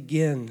saved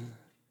again.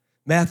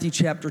 Matthew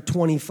chapter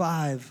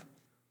 25,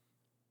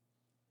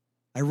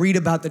 I read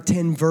about the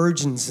 10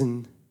 virgins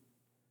and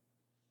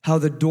how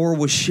the door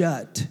was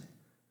shut.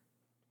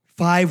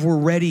 5 were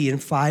ready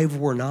and 5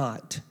 were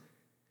not.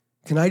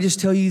 Can I just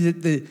tell you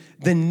that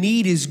the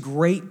need is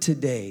great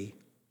today,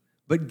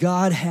 but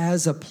God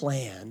has a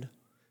plan,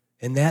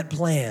 and that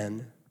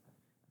plan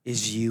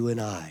is you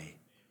and I.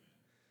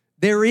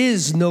 There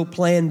is no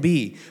plan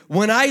B.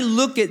 When I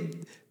look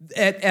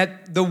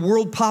at the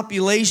world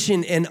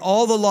population and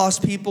all the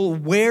lost people,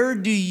 where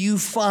do you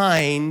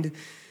find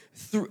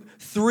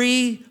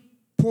 15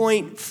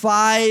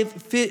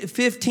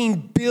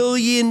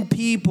 billion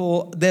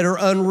people that are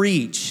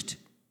unreached?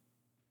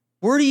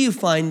 Where do you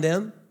find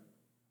them?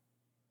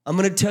 I'm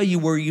going to tell you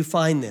where you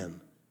find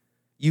them.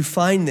 You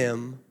find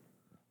them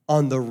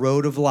on the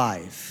road of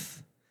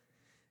life.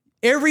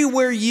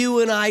 Everywhere you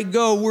and I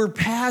go, we're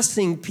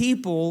passing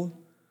people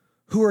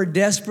who are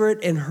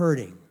desperate and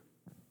hurting.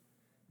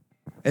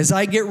 As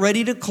I get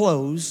ready to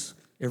close,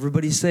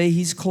 everybody say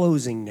he's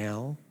closing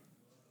now.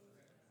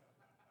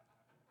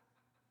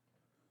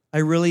 I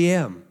really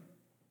am.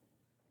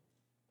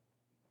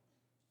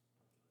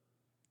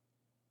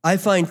 I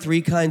find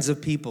 3 kinds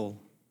of people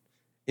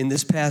in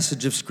this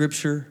passage of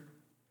Scripture.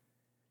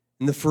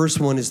 And the first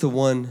one is the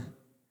one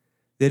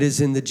that is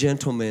in the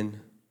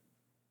gentleman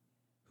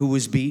who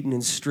was beaten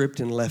and stripped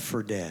and left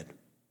for dead.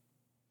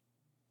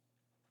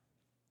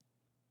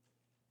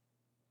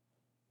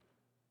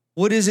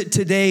 What is it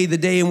today, the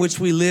day in which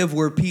we live,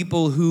 where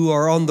people who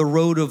are on the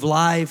road of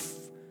life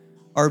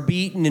are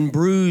beaten and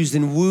bruised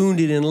and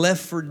wounded and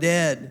left for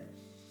dead?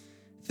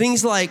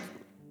 Things like,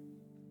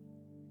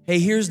 hey,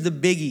 here's the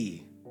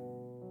biggie: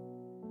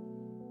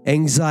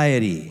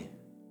 anxiety,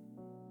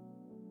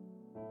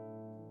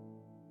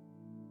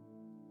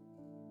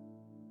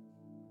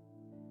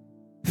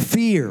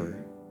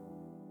 fear,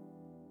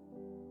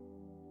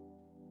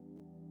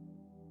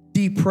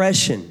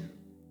 depression,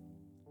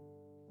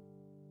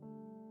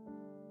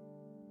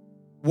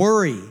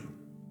 worry,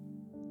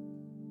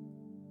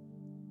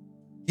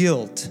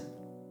 guilt,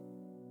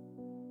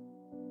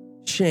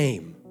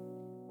 shame,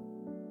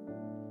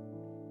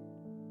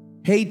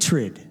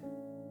 hatred,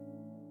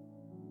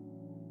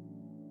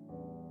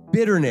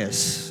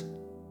 bitterness,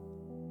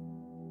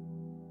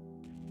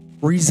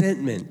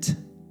 resentment.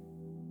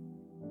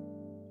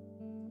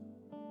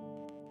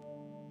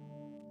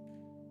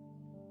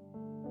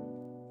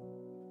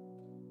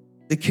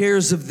 The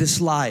cares of this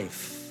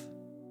life,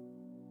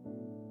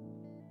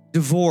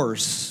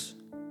 divorce,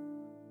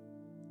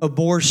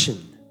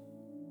 abortion,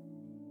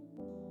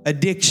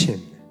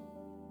 addiction.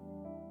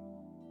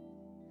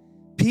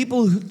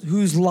 People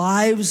whose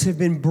lives have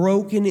been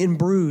broken and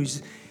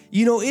bruised.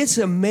 You know, it's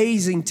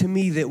amazing to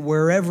me that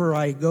wherever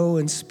I go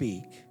and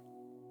speak,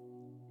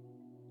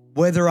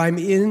 whether I'm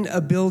in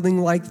a building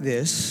like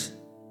this,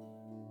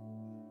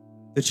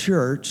 the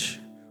church,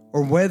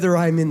 or whether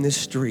I'm in the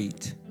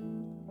street,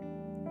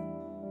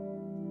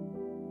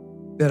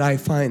 that I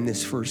find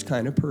this first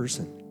kind of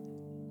person.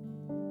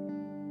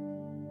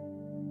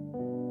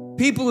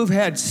 People who've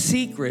had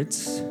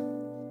secrets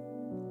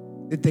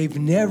that they've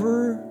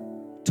never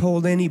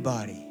told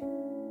anybody,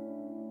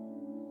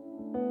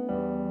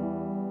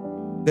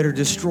 that are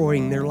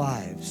destroying their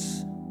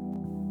lives.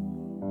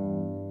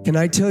 Can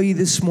I tell you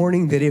this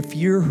morning that if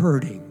you're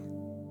hurting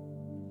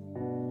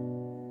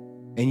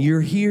and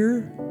you're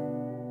here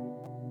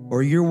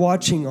or you're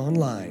watching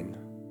online,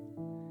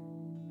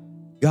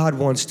 God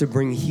wants to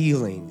bring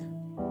healing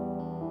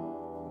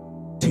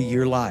to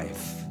your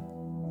life.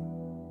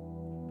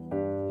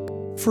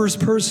 First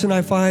person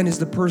I find is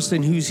the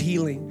person who's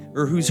healing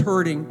or who's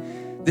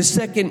hurting. The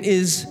second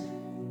is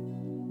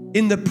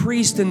in the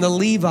priest and the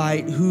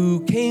Levite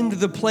who came to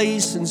the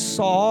place and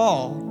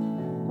saw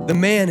the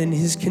man in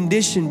his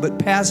condition but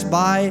passed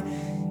by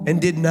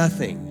and did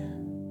nothing.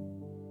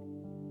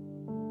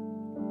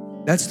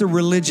 That's the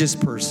religious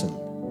person.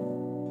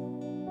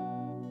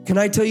 Can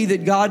I tell you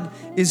that God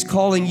is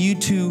calling you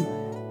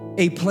to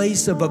a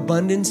place of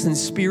abundance and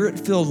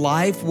spirit-filled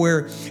life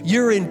where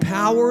you're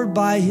empowered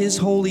by His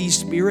Holy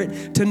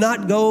Spirit to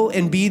not go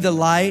and be the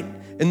light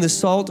and the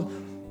salt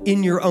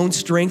in your own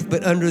strength,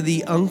 but under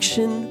the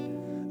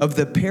unction of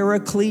the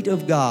Paraclete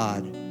of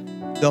God,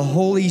 the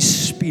Holy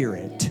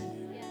Spirit.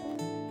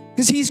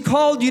 Because He's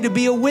called you to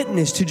be a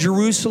witness to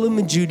Jerusalem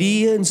and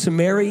Judea and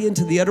Samaria and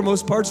to the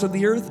uttermost parts of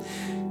the earth.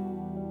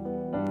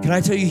 Can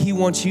I tell you, He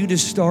wants you to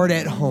start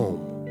at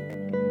home.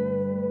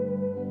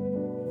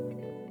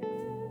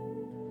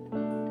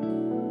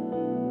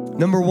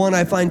 Number one,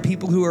 I find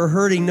people who are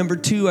hurting. Number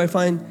two, I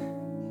find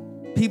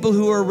people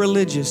who are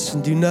religious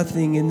and do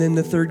nothing. And then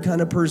the third kind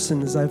of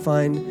person is I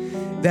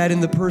find that in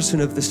the person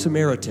of the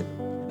Samaritan,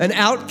 an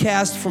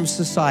outcast from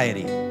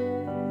society.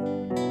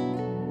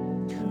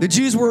 The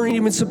Jews weren't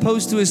even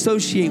supposed to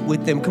associate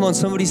with them. Come on,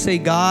 somebody say,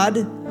 God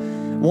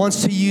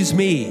wants to use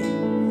me.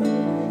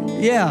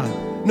 Yeah.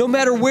 No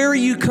matter where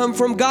you come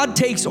from, God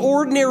takes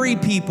ordinary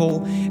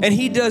people and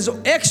He does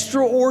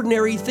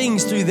extraordinary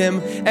things through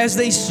them as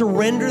they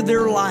surrender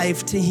their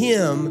life to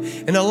Him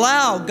and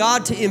allow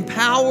God to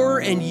empower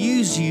and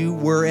use you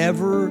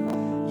wherever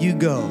you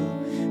go.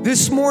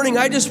 This morning,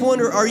 I just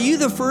wonder, are you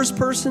the first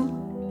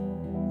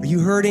person? Are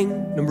you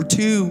hurting? Number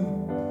two,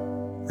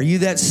 are you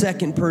that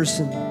second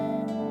person?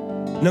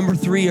 Number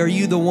three, are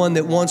you the one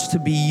that wants to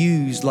be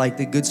used like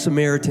the Good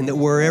Samaritan, that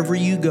wherever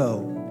you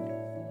go,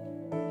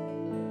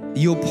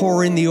 you'll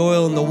pour in the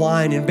oil and the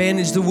wine and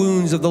bandage the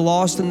wounds of the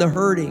lost and the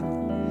hurting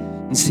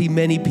and see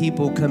many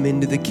people come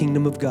into the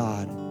kingdom of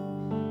God.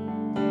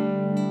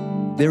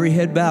 With every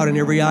head bowed and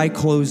every eye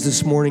closed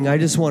this morning, I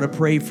just want to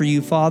pray for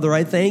you. Father,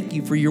 I thank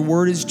you for your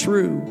word is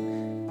true.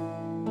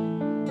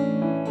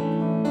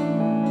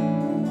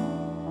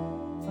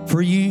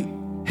 For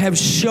you have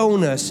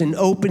shown us and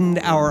opened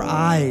our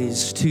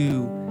eyes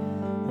to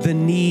the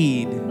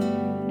need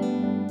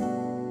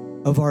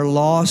of our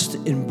lost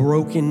and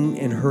broken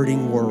and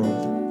hurting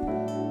world.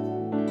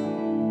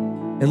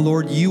 And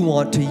Lord, you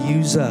want to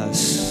use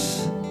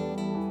us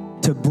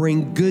to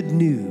bring good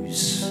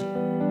news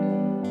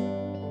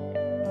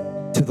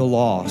to the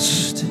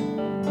lost.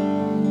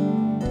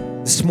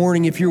 This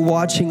morning, if you're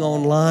watching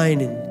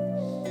online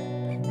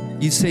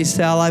and you say,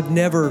 Sal, I've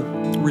never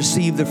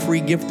received the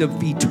free gift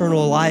of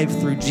eternal life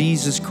through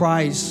Jesus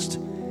Christ.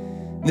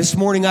 This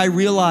morning, I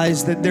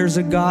realize that there's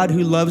a God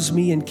who loves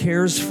me and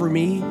cares for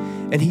me,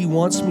 and He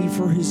wants me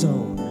for His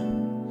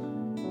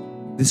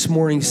own. This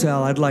morning,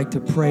 Sal, I'd like to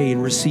pray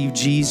and receive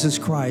Jesus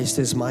Christ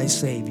as my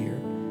Savior.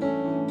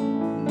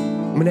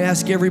 I'm going to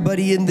ask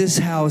everybody in this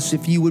house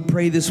if you would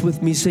pray this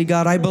with me. Say,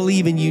 God, I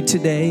believe in you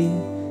today.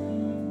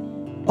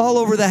 All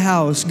over the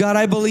house, God,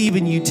 I believe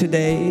in you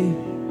today.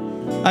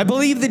 I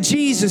believe that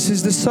Jesus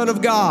is the Son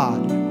of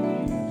God.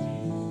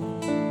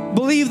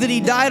 Believe that He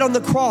died on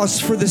the cross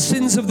for the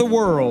sins of the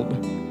world.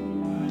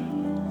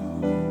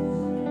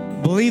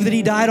 Believe that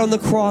He died on the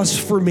cross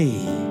for me.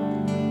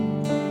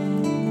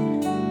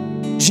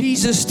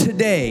 Jesus,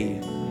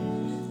 today,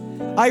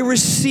 I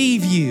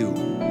receive you.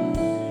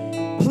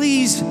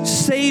 Please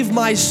save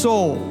my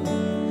soul.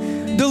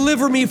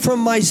 Deliver me from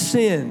my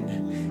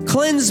sin.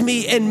 Cleanse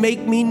me and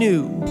make me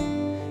new.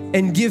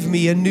 And give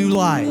me a new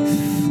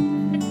life.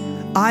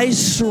 I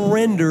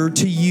surrender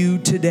to you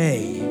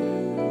today.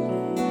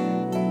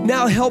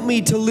 Now help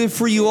me to live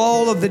for you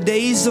all of the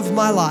days of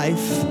my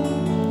life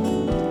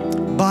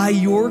by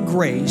your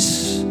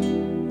grace,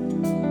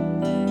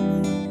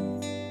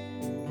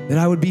 that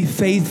I would be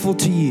faithful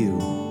to you.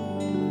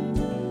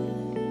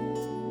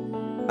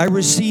 I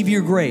receive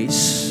your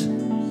grace.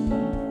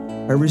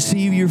 I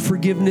receive your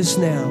forgiveness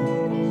now.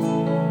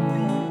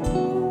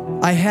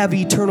 I have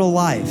eternal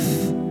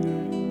life.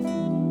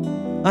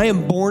 I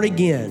am born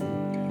again.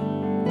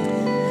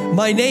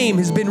 My name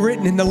has been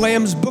written in the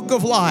Lamb's book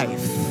of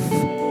life.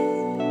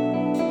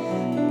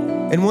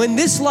 And when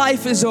this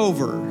life is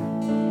over,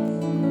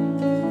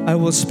 I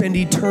will spend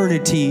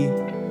eternity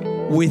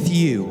with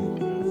you.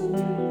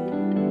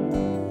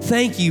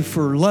 Thank you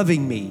for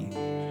loving me.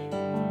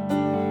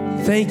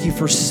 Thank you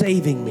for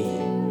saving me.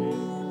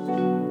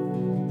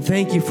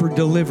 Thank you for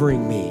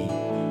delivering me.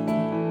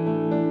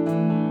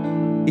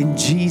 In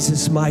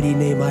Jesus' mighty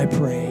name I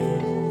pray.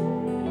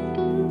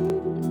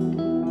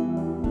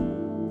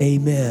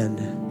 Amen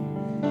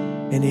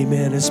and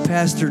amen. As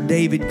Pastor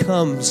David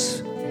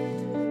comes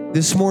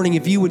this morning,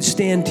 if you would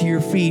stand to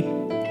your feet,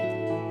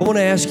 I want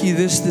to ask you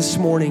this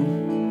morning.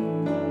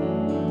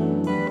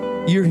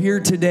 You're here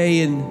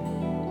today and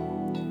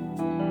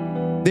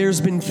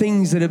there's been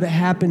things that have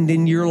happened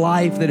in your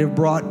life that have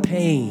brought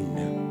pain.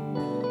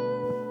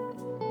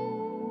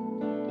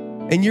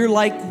 And you're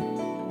like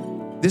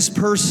this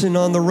person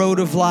on the road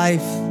of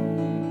life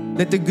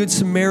that the Good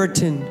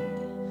Samaritan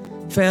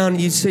found.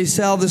 You'd say,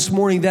 Sal, this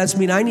morning, that's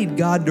me. I need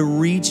God to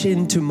reach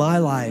into my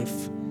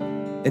life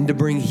and to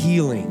bring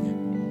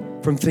healing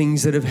from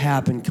things that have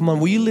happened. Come on,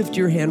 will you lift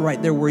your hand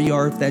right there where you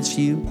are if that's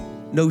you?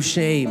 No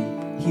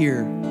shame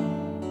here.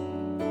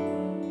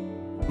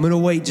 I'm going to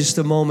wait just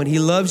a moment. He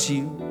loves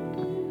you.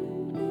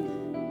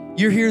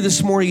 You're here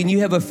this morning and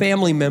you have a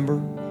family member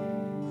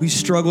who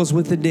struggles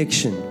with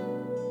addiction.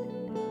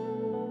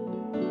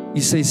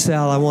 You say,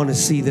 Sal, I want to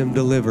see them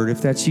delivered.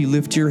 If that's you,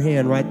 lift your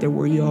hand right there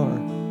where you are.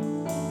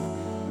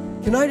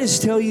 Can I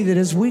just tell you that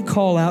as we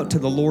call out to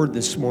the Lord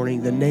this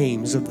morning the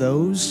names of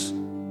those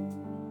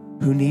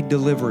who need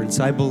deliverance,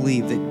 I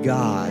believe that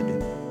God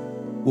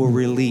will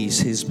release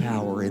His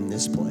power in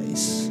this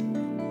place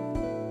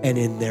and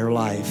in their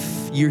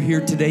life. You're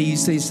here today, you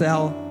say,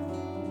 Sal,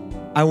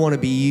 I want to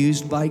be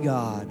used by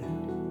God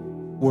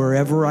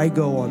wherever I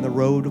go on the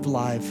road of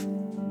life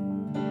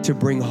to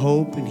bring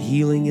hope and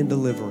healing and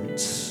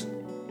deliverance.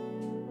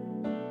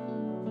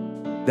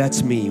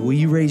 That's me. Will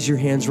you raise your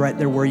hands right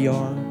there where you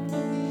are?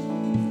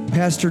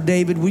 Pastor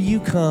David, will you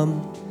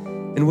come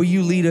and will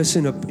you lead us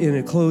in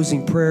a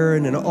closing prayer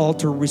and an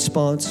altar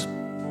response?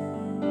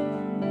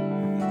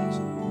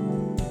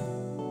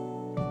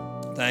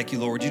 Thank you,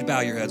 Lord. Would you bow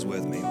your heads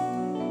with me?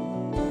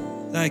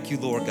 Thank you,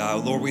 Lord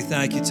God. Lord, we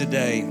thank you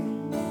today.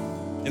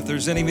 If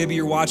there's maybe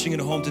you're watching at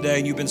home today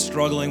and you've been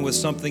struggling with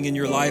something in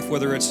your life,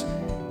 whether it's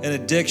an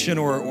addiction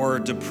or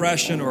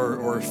depression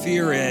or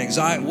fear,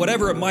 anxiety,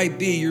 whatever it might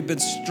be, you've been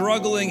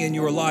struggling in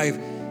your life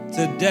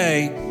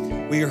today.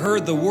 We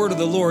heard the word of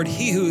the Lord,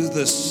 he who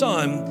the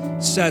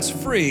Son sets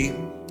free,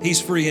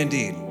 he's free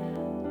indeed.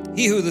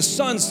 He who the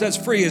Son sets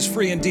free is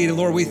free indeed. And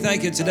Lord, we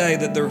thank you today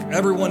that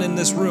everyone in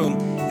this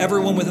room,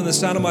 everyone within the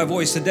sound of my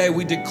voice today,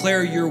 we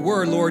declare your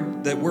word,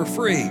 Lord, that we're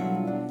free.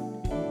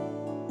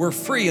 We're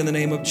free in the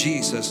name of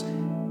Jesus.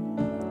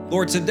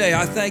 Lord, today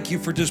I thank you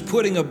for just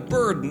putting a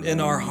burden in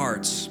our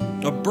hearts,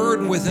 a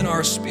burden within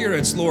our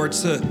spirits, Lord,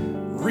 to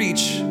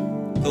reach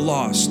the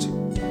lost,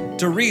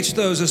 to reach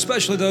those,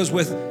 especially those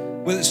with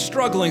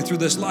struggling through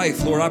this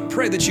life. Lord, I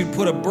pray that you'd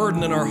put a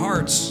burden in our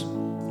hearts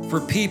for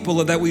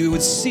people, that we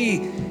would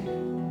see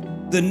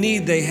the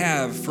need they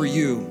have for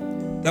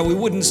you, that we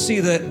wouldn't see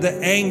the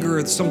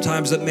anger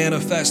sometimes that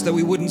manifests, that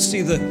we wouldn't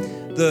see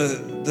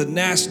the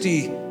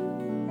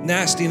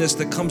nastiness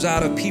that comes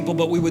out of people,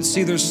 but we would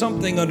see there's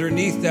something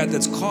underneath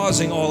that's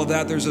causing all of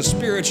that. There's a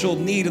spiritual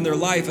need in their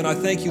life, and I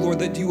thank you, Lord,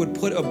 that you would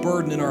put a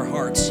burden in our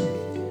hearts.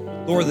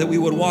 Lord, that we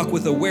would walk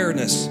with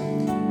awareness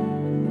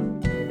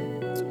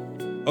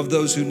of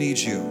those who need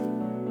you.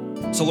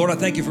 So, Lord, I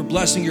thank you for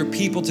blessing your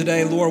people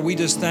today. Lord, we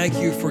just thank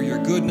you for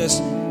your goodness.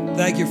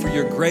 Thank you for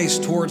your grace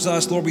towards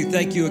us. Lord, we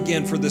thank you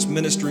again for this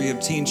ministry of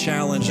Teen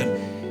Challenge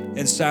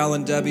and Sal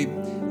and Debbie.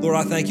 Lord,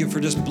 I thank you for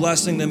just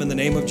blessing them in the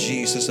name of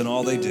Jesus and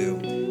all they do.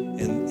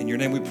 In your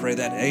name we pray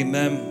that.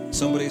 Amen.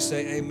 Somebody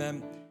say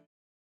amen.